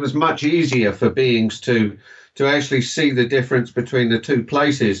was much easier for beings to actually see the difference between the two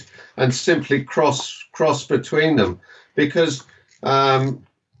places and simply cross between them, because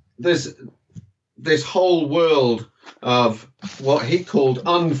this whole world of what he called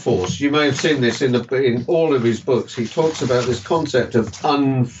unforce. You may have seen this in all of his books. He talks about this concept of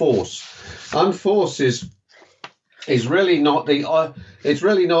unforce. Unforce is really not it's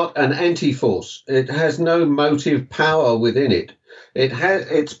really not an anti-force. It has no motive power within it.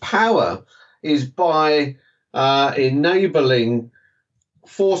 Its power is by enabling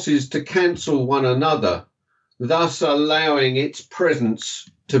forces to cancel one another, thus allowing its presence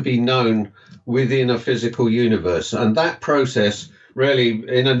to be known within a physical universe. And that process really,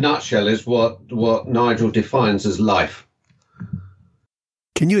 in a nutshell, is what Nigel defines as life.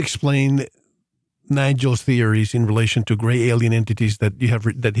 Can you explain Nigel's theories in relation to gray alien entities that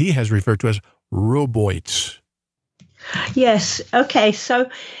he has referred to as roboids? Yes. Okay. So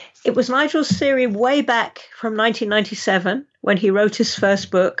it was Nigel's theory way back from 1997 when he wrote his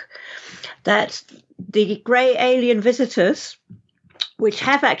first book that the grey alien visitors, which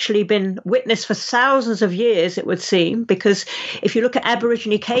have actually been witnessed for thousands of years, it would seem, because if you look at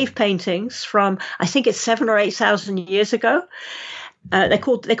Aborigine cave paintings from, I think it's 7,000 or 8,000 years ago, they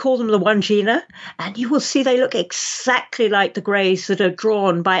call them the Wandjina, and you will see they look exactly like the greys that are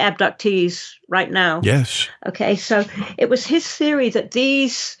drawn by abductees right now. Yes. Okay, so it was his theory that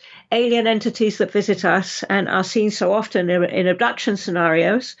these alien entities that visit us and are seen so often in abduction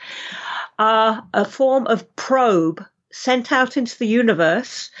scenarios are a form of probe sent out into the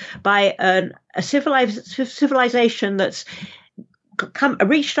universe by a civilization that's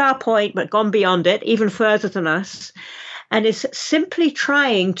reached our point but gone beyond it, even further than us, and is simply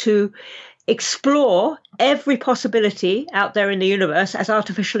trying to explore every possibility out there in the universe, as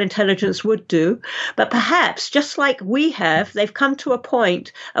artificial intelligence would do. But perhaps, just like we have, they've come to a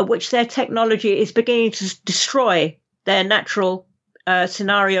point at which their technology is beginning to destroy their natural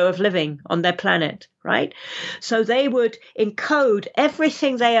scenario of living on their planet, right? So they would encode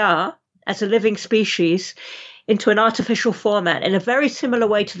everything they are as a living species into an artificial format in a very similar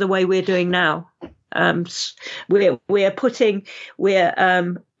way to the way we're doing now. There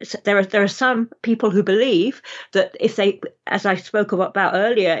are some people who believe that if they, as I spoke about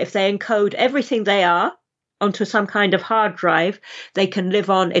earlier, if they encode everything they are onto some kind of hard drive, they can live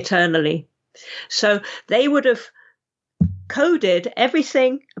on eternally. So they would have coded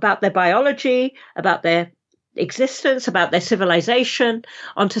everything about their biology, about their existence, about their civilization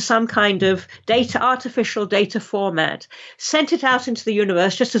onto some kind of artificial data format, sent it out into the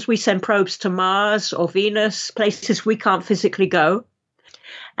universe, just as we send probes to Mars or Venus, places we can't physically go.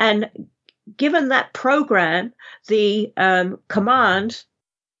 And given that program the command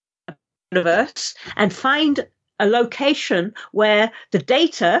of the universe and find a location where the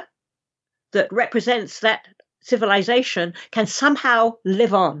data that represents that civilization can somehow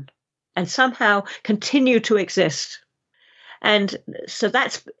live on and somehow continue to exist. And so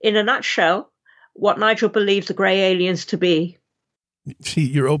that's, in a nutshell, what Nigel believes the grey aliens to be. See,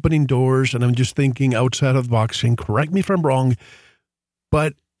 you're opening doors, and I'm just thinking outside of the box, and correct me if I'm wrong,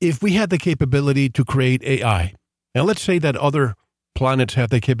 but if we had the capability to create AI, and let's say that other planets have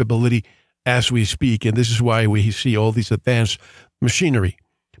the capability as we speak, and this is why we see all these advanced machinery,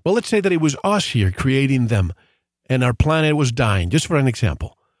 but let's say that it was us here creating them, and our planet was dying, just for an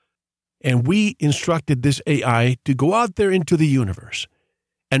example. And we instructed this AI to go out there into the universe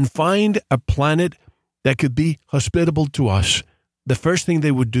and find a planet that could be hospitable to us. The first thing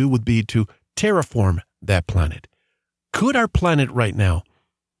they would do would be to terraform that planet. Could our planet right now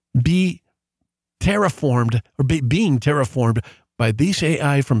be terraformed or being terraformed by this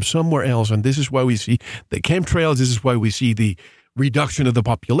AI from somewhere else? And this is why we see the chemtrails. This is why we see the reduction of the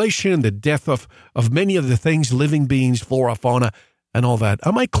population, the death of many of the things, living beings, flora, fauna, and all that.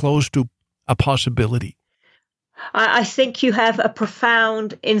 Am I close to a possibility? I think you have a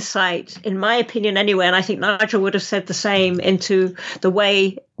profound insight, in my opinion anyway, and I think Nigel would have said the same, into the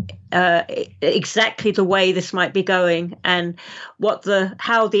way, exactly the way this might be going, and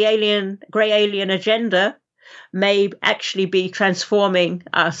how the grey alien agenda may actually be transforming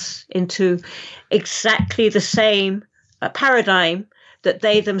us into exactly the same paradigm that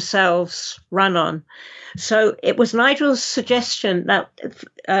they themselves run on. So it was Nigel's suggestion that,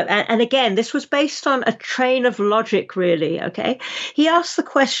 and again, this was based on a train of logic, really, okay? He asked the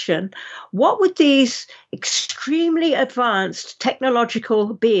question, what would these extremely advanced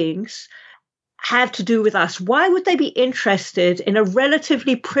technological beings have to do with us? Why would they be interested in a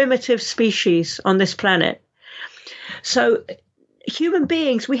relatively primitive species on this planet? So human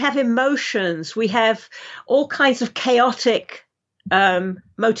beings, we have emotions, we have all kinds of chaotic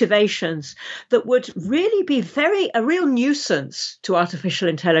motivations that would really be a real nuisance to artificial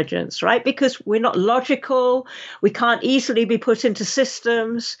intelligence, right? Because we're not logical, we can't easily be put into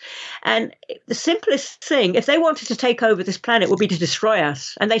systems. And the simplest thing, if they wanted to take over this planet, would be to destroy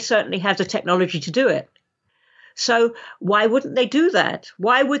us. And they certainly have the technology to do it. So why wouldn't they do that?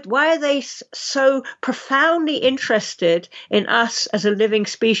 Why are they so profoundly interested in us as a living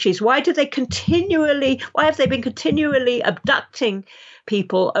species? Why have they been continually abducting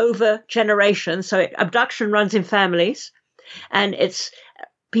people over generations? So abduction runs in families, and it's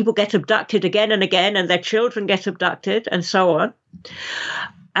people get abducted again and again, and their children get abducted, and so on.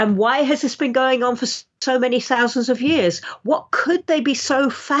 And why has this been going on for so many thousands of years? What could they be so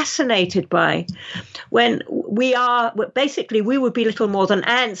fascinated by when we would be little more than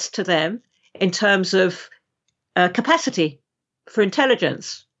ants to them in terms of capacity for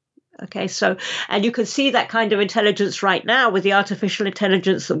intelligence? Okay, so, and you can see that kind of intelligence right now with the artificial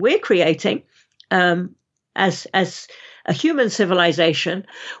intelligence that we're creating as a human civilization,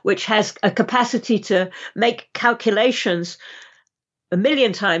 which has a capacity to make calculations 1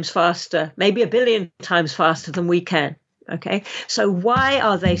 million times faster, maybe 1 billion times faster than we can. Okay, so why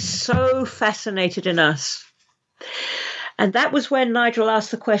are they so fascinated in us? And that was when Nigel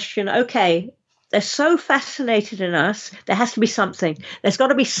asked the question, okay, they're so fascinated in us, there has to be something. There's got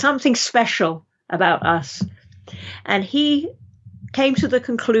to be something special about us. And he came to the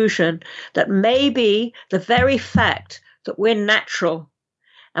conclusion that maybe the very fact that we're natural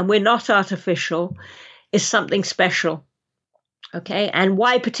and we're not artificial is something special. Okay, and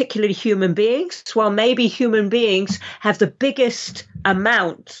why particularly human beings? Well, maybe human beings have the biggest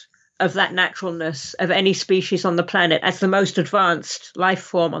amount of that naturalness of any species on the planet as the most advanced life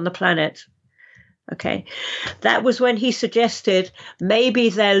form on the planet. Okay, that was when he suggested maybe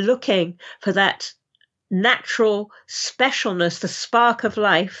they're looking for that natural specialness, the spark of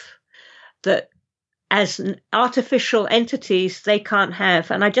life that as artificial entities they can't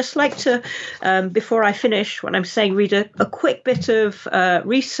have. And I'd just like to, before I finish what I'm saying, read a quick bit of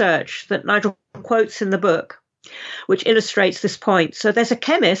research that Nigel quotes in the book, which illustrates this point. So there's a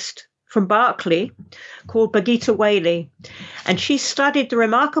chemist from Berkeley called Birgitta Whaley, and she studied the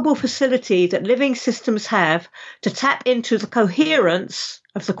remarkable facility that living systems have to tap into the coherence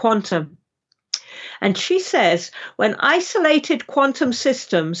of the quantum. And she says, when isolated quantum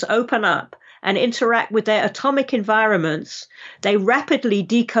systems open up and interact with their atomic environments, they rapidly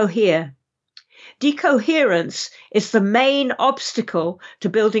decohere. Decoherence is the main obstacle to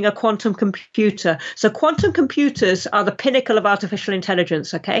building a quantum computer. So quantum computers are the pinnacle of artificial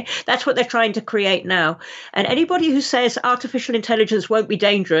intelligence, okay? That's what they're trying to create now. And anybody who says artificial intelligence won't be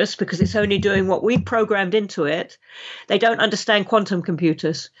dangerous because it's only doing what we programmed into it, they don't understand quantum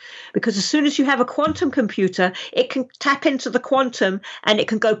computers. Because as soon as you have a quantum computer, it can tap into the quantum and it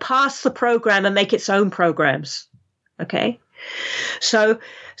can go past the program and make its own programs, okay? So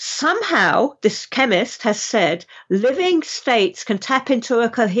somehow this chemist has said living states can tap into a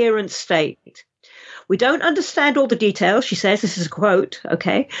coherent state. We don't understand all the details, she says, this is a quote,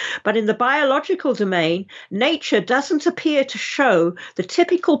 okay, but in the biological domain, nature doesn't appear to show the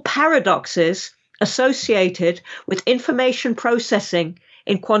typical paradoxes associated with information processing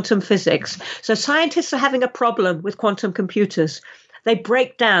in quantum physics. So scientists are having a problem with quantum computers. They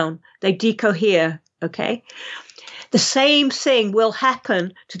break down, they decohere, okay? The same thing will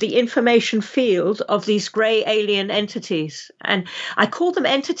happen to the information field of these grey alien entities. And I call them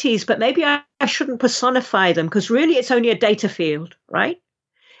entities, but maybe I shouldn't personify them because really it's only a data field, right?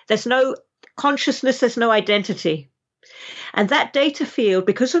 There's no consciousness, there's no identity. And that data field,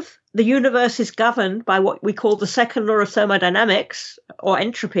 because of the universe is governed by what we call the second law of thermodynamics or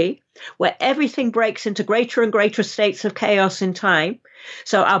entropy, where everything breaks into greater and greater states of chaos in time.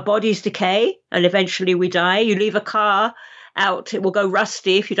 So our bodies decay and eventually we die. You leave a car out, it will go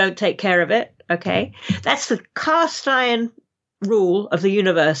rusty if you don't take care of it. Okay. That's the cast iron rule of the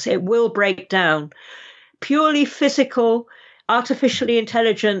universe. It will break down. Purely physical, artificially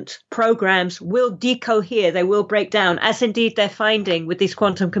intelligent programs will decohere. They will break down, as indeed they're finding with these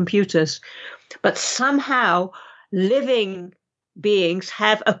quantum computers. But somehow living beings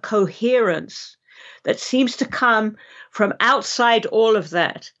have a coherence that seems to come from outside all of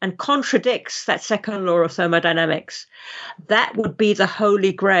that and contradicts that second law of thermodynamics. That would be the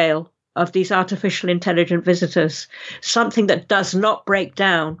holy grail of these artificial intelligent visitors, something that does not break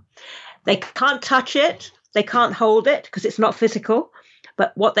down. They can't touch it. They can't hold it because it's not physical.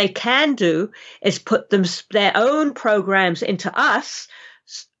 But what they can do is put their own programs into us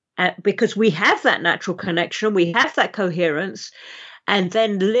because we have that natural connection, we have that coherence, and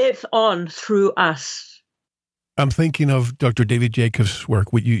then live on through us. I'm thinking of Dr. David Jacobs' work.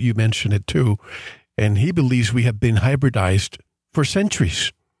 You mentioned it too. And he believes we have been hybridized for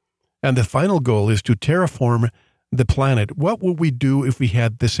centuries. And the final goal is to terraform the planet. What would we do if we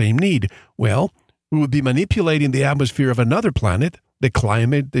had the same need? Well, we would be manipulating the atmosphere of another planet, the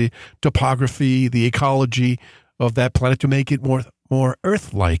climate, the topography, the ecology of that planet to make it more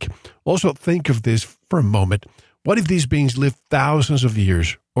Earth-like. Also, think of this for a moment. What if these beings live thousands of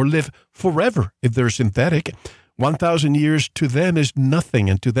years or live forever if they're synthetic? 1,000 years to them is nothing,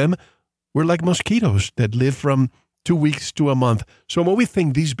 and to them, we're like mosquitoes that live from 2 weeks to a month. So when we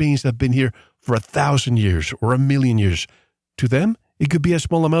think these beings have been here for 1,000 years or 1,000,000 years, to them, it could be a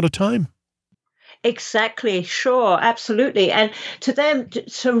small amount of time. Exactly. Sure. Absolutely. And to them,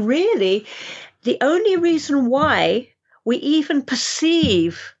 so really, the only reason why we even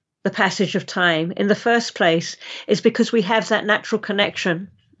perceive the passage of time in the first place is because we have that natural connection.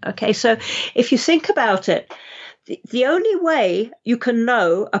 Okay. So if you think about it, the only way you can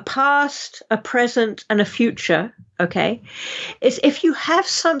know a past, a present, and a future, okay, is if you have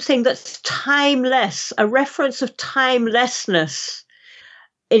something that's timeless, a reference of timelessness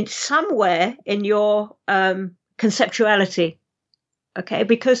in somewhere in your conceptuality. Okay,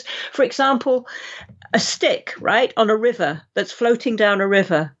 because, for example, a stick, right, on a river that's floating down a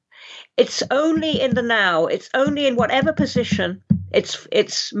river, it's only in the now, it's only in whatever position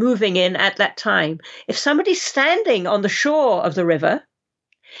it's moving in at that time. If somebody's standing on the shore of the river,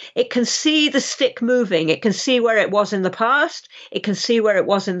 it can see the stick moving. It can see where it was in the past. It can see where it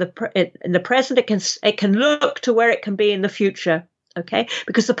was in the present. It can look to where it can be in the future. Okay,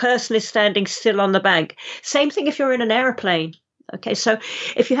 because the person is standing still on the bank. Same thing if you're in an airplane. Okay, so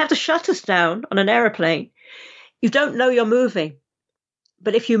if you have the shutters down on an airplane, you don't know you're moving.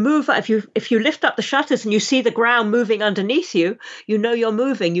 But if you lift up the shutters and you see the ground moving underneath you, you know you're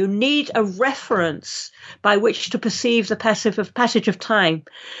moving. You need a reference by which to perceive the passage of time.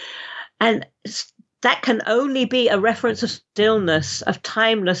 And that can only be a reference of stillness, of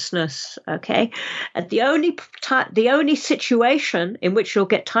timelessness, okay? And the only situation in which you'll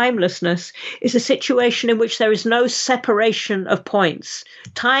get timelessness is a situation in which there is no separation of points.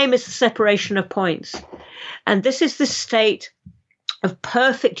 Time is the separation of points. And this is the state of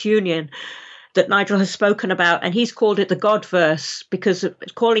perfect union that Nigel has spoken about, and he's called it the God verse because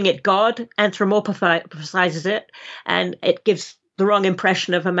calling it God anthropomorphizes it, and it gives the wrong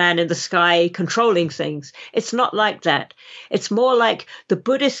impression of a man in the sky controlling things. It's not like that. It's more like the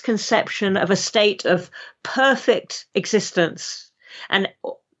Buddhist conception of a state of perfect existence. And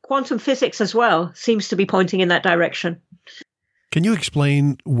quantum physics as well seems to be pointing in that direction. Can you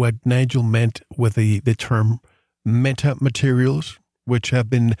explain what Nigel meant with the term metamaterials, which have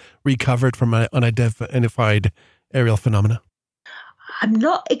been recovered from unidentified aerial phenomena? I'm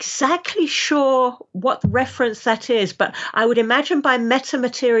not exactly sure what reference that is, but I would imagine by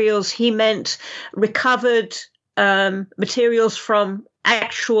metamaterials he meant recovered materials from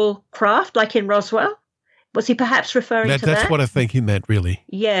actual craft, like in Roswell. Was he perhaps referring to that? That's what I think he meant, really.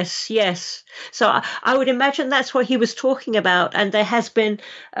 Yes. So I would imagine that's what he was talking about. And there has been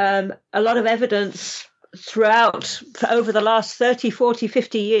a lot of evidence throughout over the last 30, 40,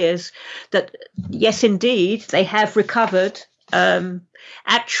 50 years that, yes, indeed, they have recovered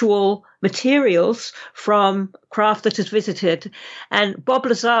actual materials from craft that has visited. And Bob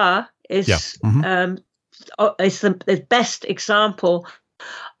Lazar is the best example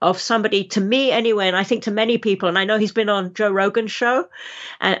of somebody, to me anyway, and I think to many people, and I know he's been on Joe Rogan's show,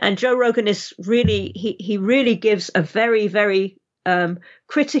 and Joe Rogan is really, he really gives a very, very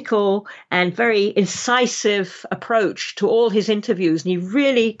critical and very incisive approach to all his interviews, and he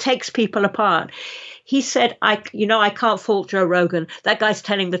really takes people apart. He said, I can't fault Joe Rogan. That guy's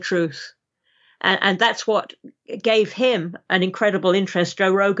telling the truth. And that's what gave him an incredible interest,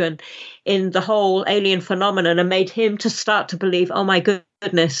 Joe Rogan, in the whole alien phenomenon, and made him to start to believe, oh my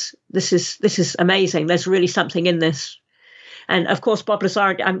goodness, this is amazing. There's really something in this. And of course, Bob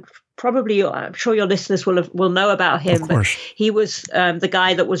Lazar, I'm sure your listeners will know about him. Of course. But he was the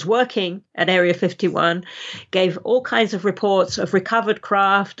guy that was working at Area 51, gave all kinds of reports of recovered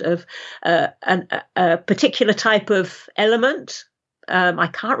craft, of a particular type of element. I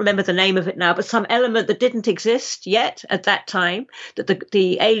can't remember the name of it now, but some element that didn't exist yet at that time that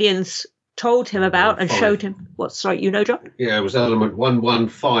the aliens told him about and showed him. What? Sorry, John? Yeah, it was element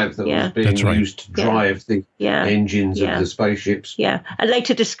 115 that was being used to drive the engines of the spaceships. Yeah, and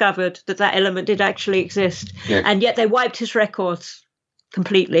later discovered that element did actually exist. Yeah. And yet they wiped his records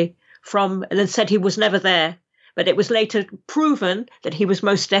completely and then said he was never there. But it was later proven that he was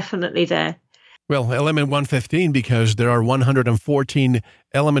most definitely there. Well, element 115, because there are 114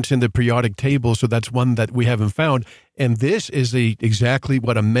 elements in the periodic table, so that's one that we haven't found. And this is exactly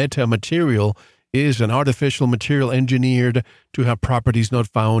what a metamaterial is, an artificial material engineered to have properties not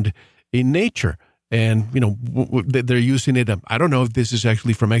found in nature. And, they're using it. I don't know if this is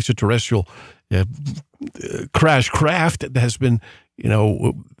actually from extraterrestrial crash craft that has been,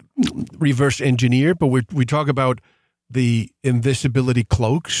 reverse engineered, but we talk about the invisibility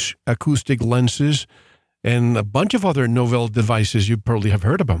cloaks, acoustic lenses, and a bunch of other novel devices. You probably have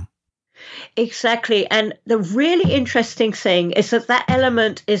heard of them. Exactly. And the really interesting thing is that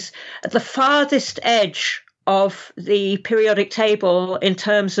element is at the farthest edge of the periodic table in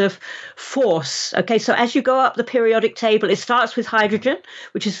terms of force. Okay, so as you go up the periodic table, it starts with hydrogen,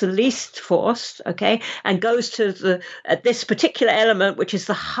 which is the least forced, okay, and goes to this particular element, which is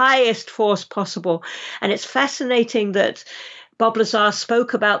the highest force possible. And it's fascinating that Bob Lazar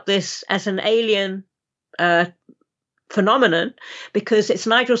spoke about this as an alien phenomenon, because it's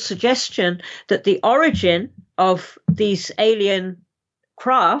Nigel's suggestion that the origin of these alien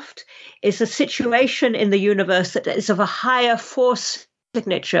craft is a situation in the universe that is of a higher force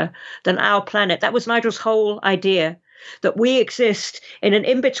signature than our planet. That was Nigel's whole idea, that we exist in an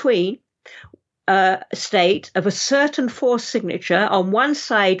in-between state of a certain force signature. On one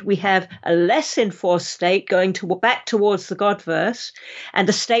side, we have a less enforced state going back towards the Godverse, and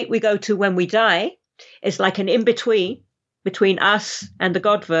the state we go to when we die is like an in-between between us and the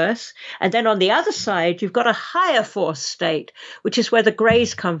Godverse. And then on the other side, you've got a higher force state, which is where the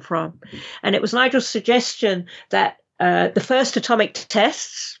Greys come from. And it was Nigel's suggestion that the first atomic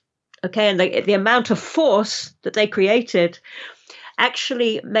tests, okay, and the amount of force that they created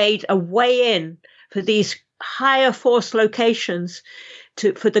actually made a way in for these higher force locations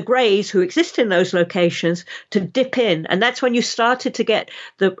for the Greys who exist in those locations to dip in. And that's when you started to get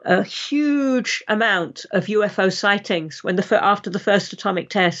a huge amount of UFO sightings after the first atomic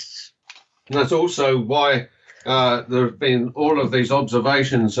tests. And that's also why there have been all of these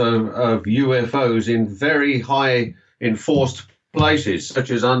observations of UFOs in very high enforced places, such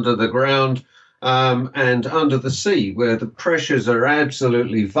as under the ground and under the sea, where the pressures are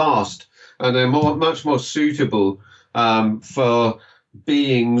absolutely vast, and they're much more suitable for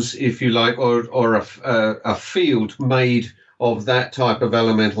beings, if you like, or a field made of that type of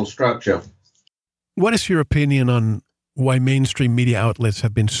elemental structure. What is your opinion on why mainstream media outlets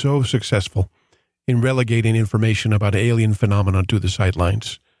have been so successful in relegating information about alien phenomena to the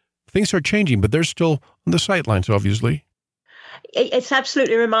sidelines? Things are changing, but they're still on the sidelines, obviously. It's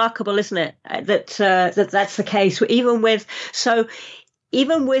absolutely remarkable, isn't it, that that's the case. Even with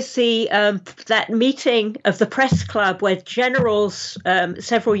the that meeting of the press club where generals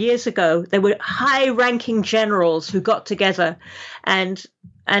several years ago, there were high-ranking generals who got together and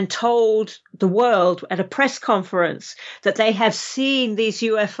told the world at a press conference that they have seen these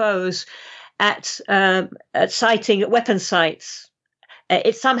UFOs at weapon sites.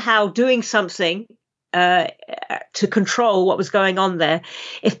 It's somehow doing something to control what was going on there.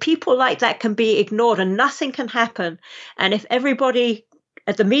 If people like that can be ignored and nothing can happen, and if everybody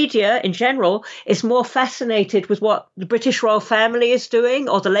at the media in general is more fascinated with what the British royal family is doing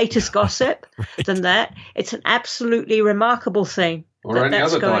or the latest gossip than that, it's an absolutely remarkable thing. Or any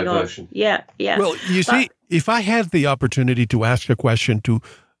other diversion. Yeah. Well, you see, if I had the opportunity to ask a question to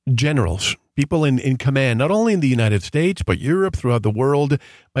generals, people in command, not only in the United States, but Europe, throughout the world,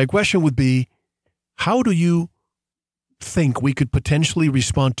 my question would be, how do you think we could potentially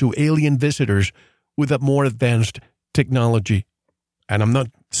respond to alien visitors with a more advanced technology? And I'm not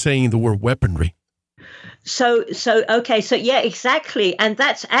saying the word weaponry. So yeah, exactly. And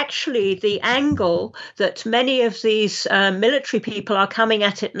that's actually the angle that many of these military people are coming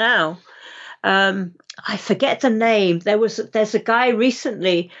at it now. I forget the name. There's a guy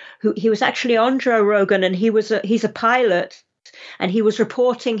recently he was actually on Joe Rogan, and he's a pilot. And he was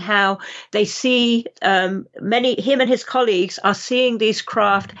reporting how they see him and his colleagues are seeing these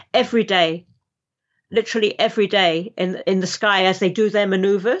craft every day, literally every day in the sky as they do their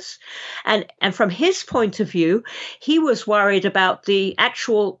maneuvers. And from his point of view, he was worried about the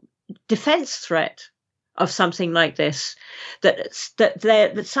actual defense threat of something like this,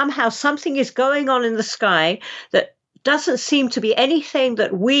 that somehow something is going on in the sky that doesn't seem to be anything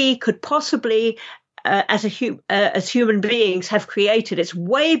that we could possibly as human beings have created. It's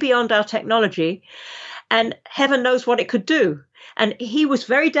way beyond our technology, and heaven knows what it could do. And he was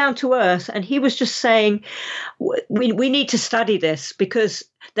very down to earth, and he was just saying, we need to study this, because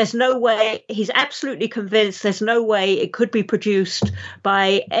there's no way, he's absolutely convinced there's no way it could be produced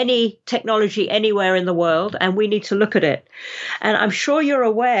by any technology anywhere in the world, and we need to look at it. And I'm sure you're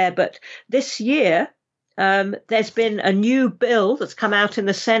aware, but this year there's been a new bill that's come out in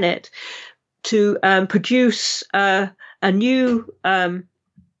the Senate to produce a new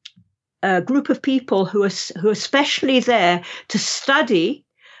group of people who are specially there to study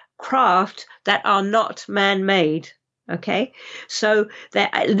craft that are not man-made. Okay, so they're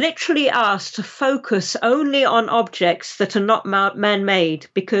literally asked to focus only on objects that are not man-made,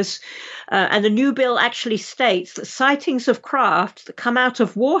 because, and the new bill actually states that sightings of craft that come out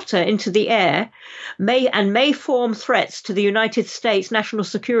of water into the air may form threats to the United States national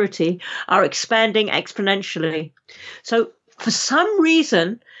security are expanding exponentially. So for some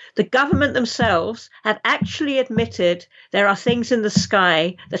reason, the government themselves have actually admitted there are things in the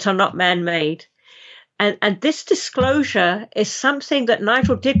sky that are not man-made. And this disclosure is something that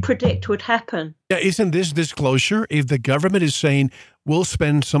Nigel did predict would happen. Yeah, isn't this disclosure, if the government is saying, we'll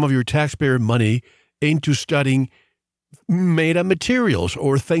spend some of your taxpayer money into studying made-up materials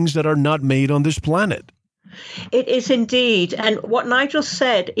or things that are not made on this planet? It is indeed. And what Nigel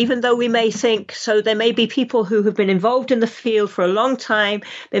said, even though we may think, so there may be people who have been involved in the field for a long time,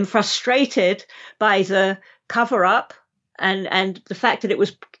 been frustrated by the cover-up, and the fact that it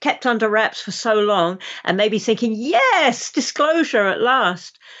was kept under wraps for so long, and maybe thinking, yes, disclosure at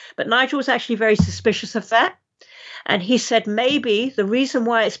last. But Nigel was actually very suspicious of that. And he said maybe the reason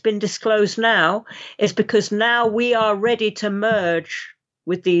why it's been disclosed now is because now we are ready to merge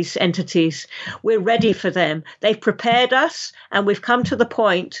with these entities. We're ready for them. They've prepared us, and we've come to the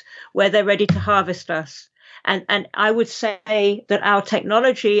point where they're ready to harvest us. And I would say that our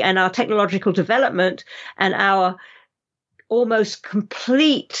technology and our technological development and our almost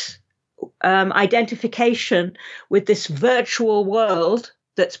complete identification with this virtual world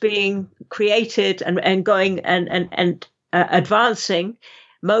that's being created and going and advancing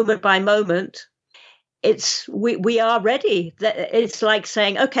moment by moment, we are ready. It's like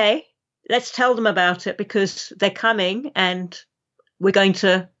saying, okay, let's tell them about it because they're coming, and we're going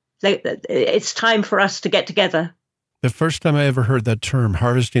to. It's time for us to get together. The first time I ever heard that term,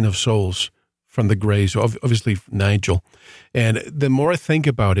 harvesting of souls from the grays, obviously Nigel. And the more I think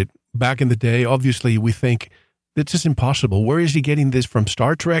about it, back in the day, obviously we think, this is impossible. Where is he getting this from?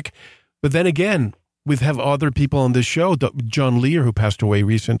 Star Trek? But then again, we have other people on this show, John Lear, who passed away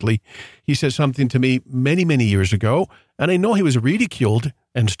recently. He said something to me many, many years ago, and I know he was ridiculed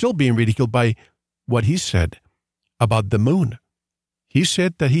and still being ridiculed by what he said about the moon. He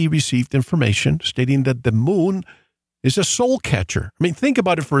said that he received information stating that the moon is a soul catcher. I mean, think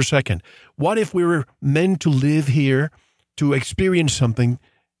about it for a second. What if we were meant to live here to experience something,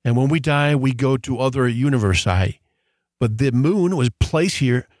 and when we die, we go to other universi? But the moon was placed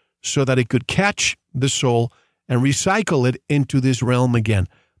here so that it could catch the soul and recycle it into this realm again.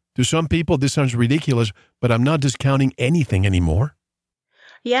 To some people, this sounds ridiculous, but I'm not discounting anything anymore.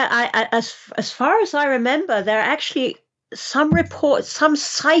 Yeah, as far as I remember, there are actually some reports, some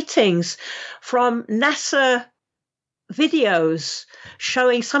sightings from NASA videos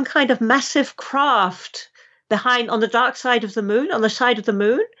showing some kind of massive craft on the dark side of the moon, on the side of the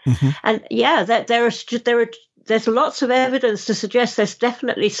moon. Mm-hmm. And yeah, that there's lots of evidence to suggest there's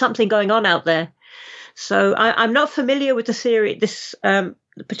definitely something going on out there. So I'm not familiar with the theory, this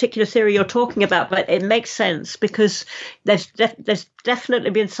particular theory you're talking about, but it makes sense because there's definitely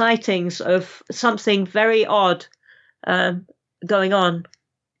been sightings of something very odd going on.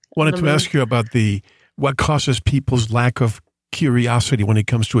 Wanted to ask you about what causes people's lack of curiosity when it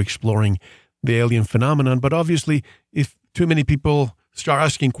comes to exploring the alien phenomenon. But obviously, if too many people start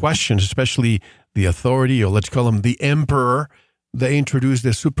asking questions, especially the authority, or let's call him the emperor, they introduce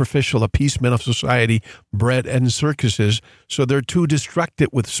the superficial appeasement of society, bread and circuses. So they're too distracted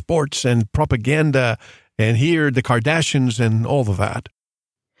with sports and propaganda, and here the Kardashians and all of that.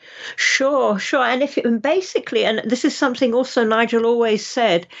 Sure. And basically, and this is something also Nigel always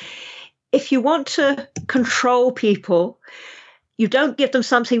said, if you want to control people, you don't give them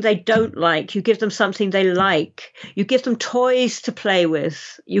something they don't like. You give them something they like. You give them toys to play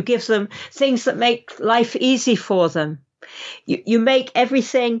with. You give them things that make life easy for them. You make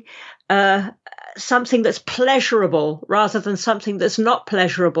everything something that's pleasurable rather than something that's not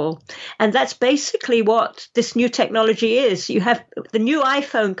pleasurable. And that's basically what this new technology is. You have the new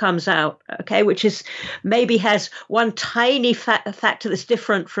iPhone comes out, okay, which is maybe has one tiny factor that's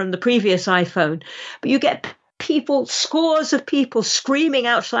different from the previous iPhone. But you get scores of people screaming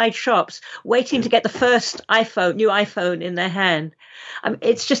outside shops, waiting to get the first new iPhone in their hand.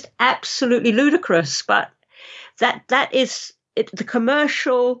 It's just absolutely ludicrous. But that is it. The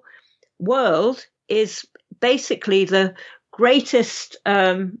commercial world is basically the greatest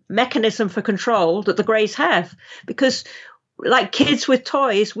mechanism for control that the Greys have, because like kids with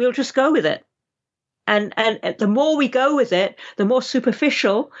toys, we'll just go with it. And the more we go with it, the more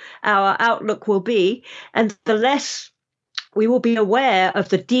superficial our outlook will be, and the less we will be aware of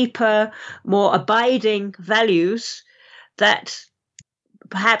the deeper, more abiding values that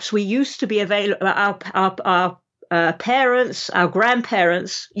perhaps we used to be available. Our parents, our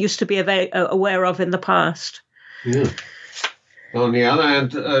grandparents used to be aware of in the past. Yeah. On the other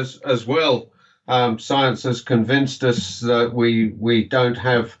hand, as well, science has convinced us that we don't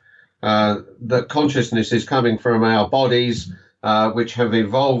have that consciousness is coming from our bodies, which have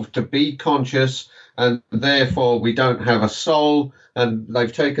evolved to be conscious, and therefore we don't have a soul, and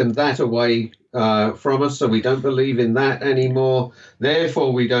they've taken that away from us, so we don't believe in that anymore.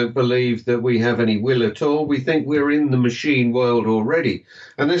 Therefore, we don't believe that we have any will at all. We think we're in the machine world already.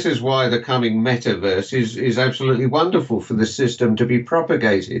 And this is why the coming metaverse is absolutely wonderful for the system to be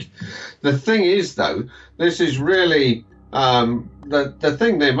propagated. The thing is, though, this is really the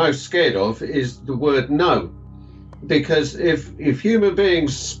thing they're most scared of is the word no. Because if human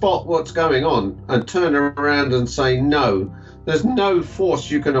beings spot what's going on and turn around and say no, there's no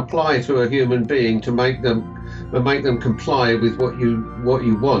force you can apply to a human being to make them comply with what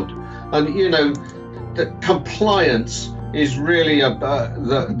you want. And the compliance is really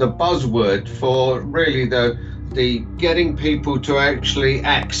the buzzword for really the getting people to actually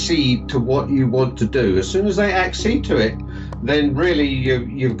accede to what you want to do. As soon as they accede to it, then really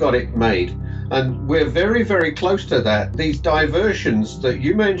you've got it made. And we're very, very close to that. These diversions that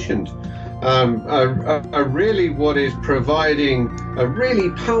you mentioned are really what is providing a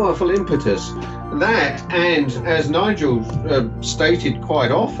really powerful impetus. That, and as Nigel stated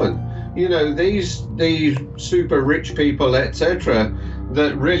quite often, these super rich people, etc.,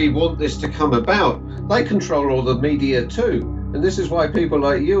 that really want this to come about, they control all the media too. And this is why people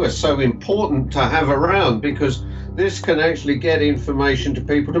like you are so important to have around, because this can actually get information to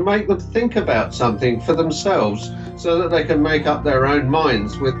people to make them think about something for themselves so that they can make up their own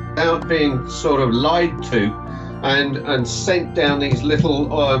minds without being sort of lied to and sent down these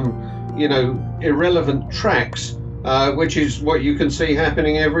little, irrelevant tracks, which is what you can see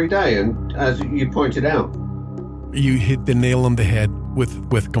happening every day. And as you pointed out, you hit the nail on the head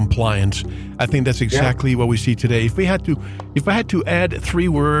with compliance. I think that's exactly what we see today. If I had to add 3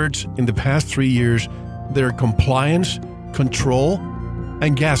 words in the past 3 years, they're compliance, control,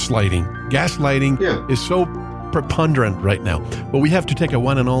 and gaslighting. Gaslighting is so preponderant right now. But we have to take a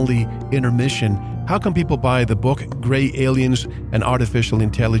one and only intermission. How can people buy the book Gray Aliens and Artificial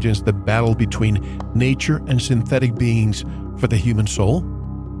Intelligence, the battle between nature and synthetic beings for the human soul?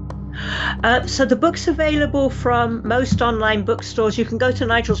 So the book's available from most online bookstores. You can go to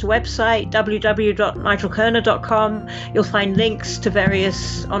Nigel's website, www.nigelkerner.com. You'll find links to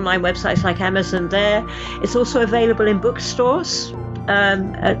various online websites like Amazon there. It's also available in bookstores,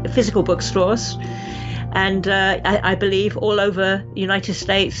 physical bookstores, and I believe all over the United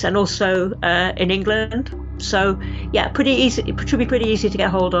States and also in England. So yeah, pretty easy. It should be pretty easy to get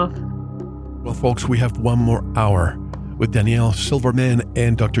hold of. Well, folks, we have one more hour with Danielle Silverman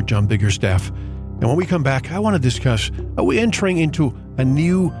and Dr. John Biggerstaff. And when we come back, I want to discuss, are we entering into a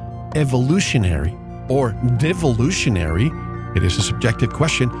new evolutionary or devolutionary, it is a subjective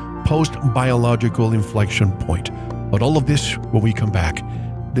question, post-biological inflection point? But all of this when we come back.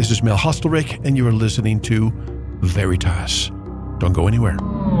 This is Mel Hostelrick, and you are listening to Veritas. Don't go anywhere.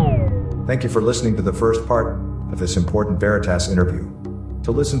 Thank you for listening to the first part of this important Veritas interview.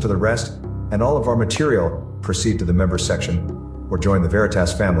 To listen to the rest and all of our material, proceed to the members section or join the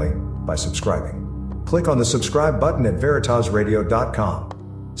Veritas family by subscribing. Click on the subscribe button at veritasradio.com.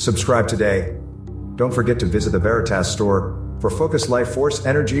 Subscribe today. Don't forget to visit the Veritas store for Focus Life Force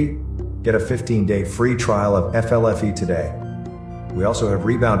Energy. Get a 15-day free trial of FLFE today. We also have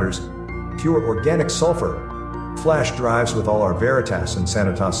rebounders, pure organic sulfur, flash drives with all our Veritas and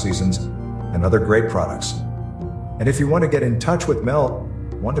Sanitas seasons, and other great products. And if you want to get in touch with Mel,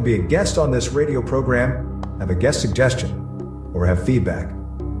 want to be a guest on this radio program, have a guest suggestion, or have feedback,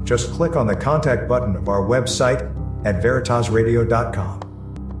 just click on the contact button of our website at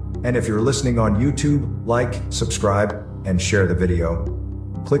veritasradio.com. And if you're listening on YouTube, like, subscribe, and share the video.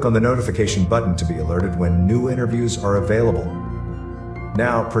 Click on the notification button to be alerted when new interviews are available.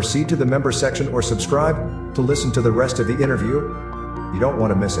 Now, proceed to the member section or subscribe to listen to the rest of the interview. You don't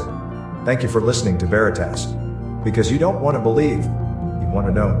want to miss it. Thank you for listening to Veritas. Because you don't want to believe, you want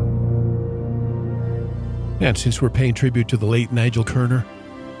to know. And since we're paying tribute to the late Nigel Kerner,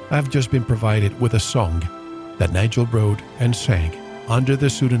 I've just been provided with a song that Nigel wrote and sang under the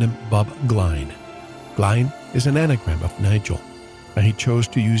pseudonym Bob Glein. Glein is an anagram of Nigel, and he chose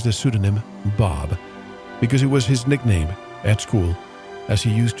to use the pseudonym Bob because it was his nickname at school, as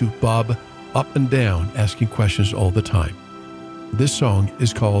he used to bob up and down asking questions all the time. This song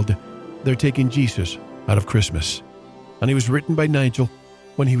is called They're Taking Jesus Out of Christmas, and it was written by Nigel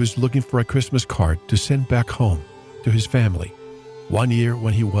when he was looking for a Christmas card to send back home to his family, one year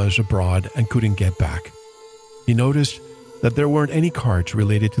when he was abroad and couldn't get back. He noticed that there weren't any cards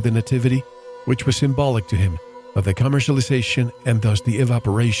related to the Nativity, which was symbolic to him of the commercialization and thus the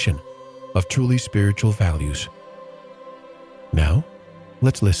evaporation of truly spiritual values. Now,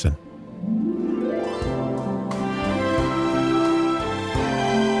 let's listen.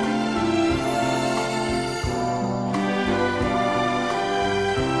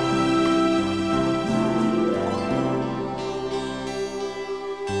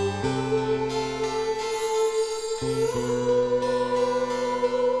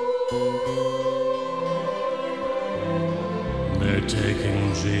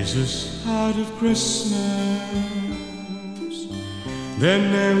 taking Jesus out of Christmas. They're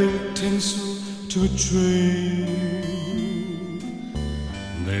nailing tinsel to a tree.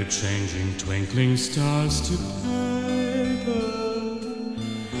 They're changing twinkling stars to paper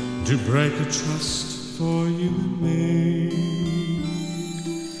to break a trust for you and me.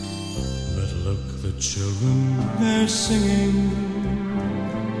 But look, the children, they're singing.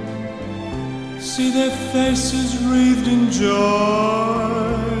 See their faces wreathed in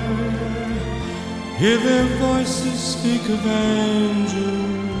joy. Hear their voices speak of angels,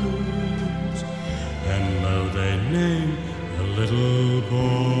 and know they name a little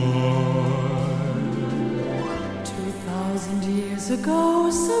boy. 2,000 years ago,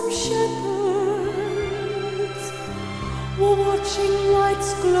 some shepherds were watching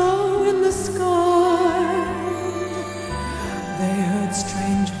lights glow in the sky. They heard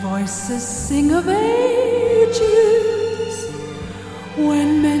strange voices sing of ages,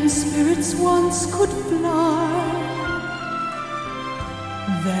 when men's spirits once could fly.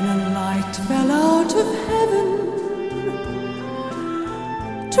 Then a light fell out of heaven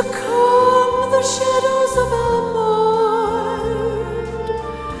to calm the shadows of our mind,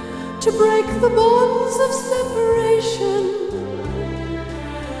 to break the bonds of separation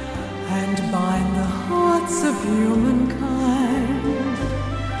and bind the hearts of humankind.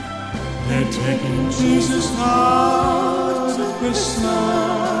 They're taking Jesus out of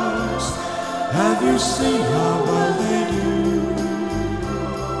Christmas. Have you seen how well they do?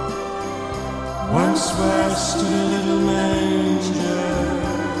 Once where stood a little manger,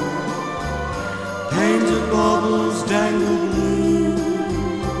 painted baubles dangled blue,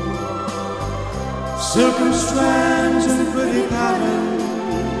 silken strands and pretty patterns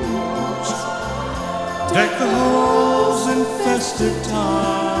deck the halls in festive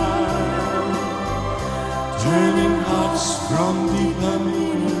time, turning hearts from deeper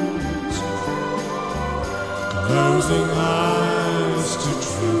meanings, closing eyes to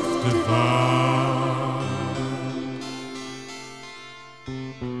truth divine.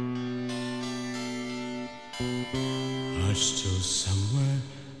 Hushed till somewhere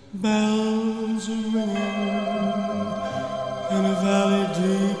bells are ringing in a valley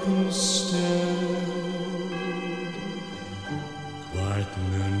deep and still. White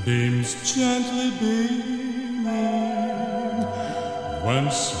moonbeams gently beaming,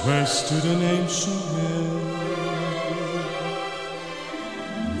 once where stood an ancient mill.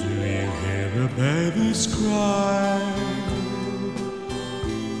 Do you hear the babies cry?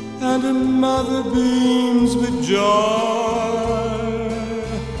 And a mother beams with joy.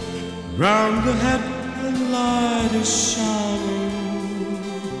 Round the head a light is shining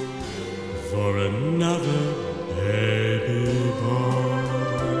for another baby boy.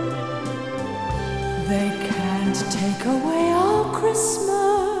 They can't take away our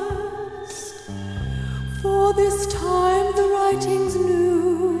Christmas, for this time the writing's new.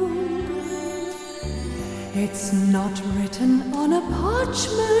 It's not written on a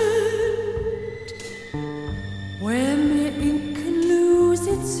parchment where mere ink can lose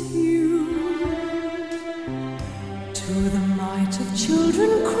its hue. To the might of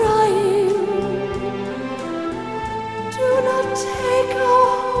children crying, do not take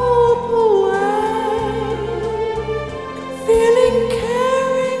our hope away. Feeling,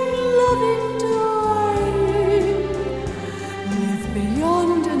 caring, loving, dying, live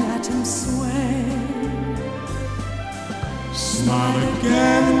beyond an atom's sway. Smile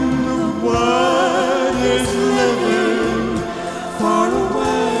again, the word is living, far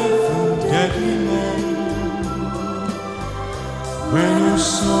away from deadly men. Where no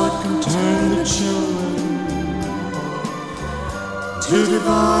sword can turn the children to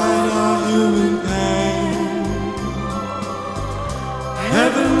divide our human pain.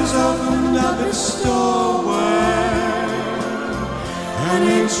 Heaven's opened up its doorway, an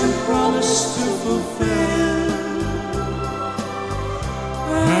ancient promise to fulfill,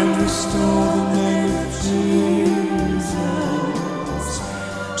 and restore the name of Jesus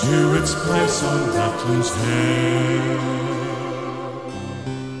to its place on Bethleem's hill.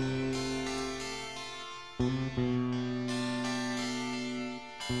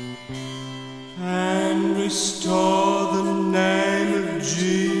 And restore the name of Jesus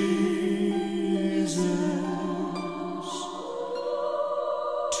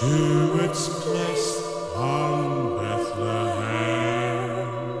to its place on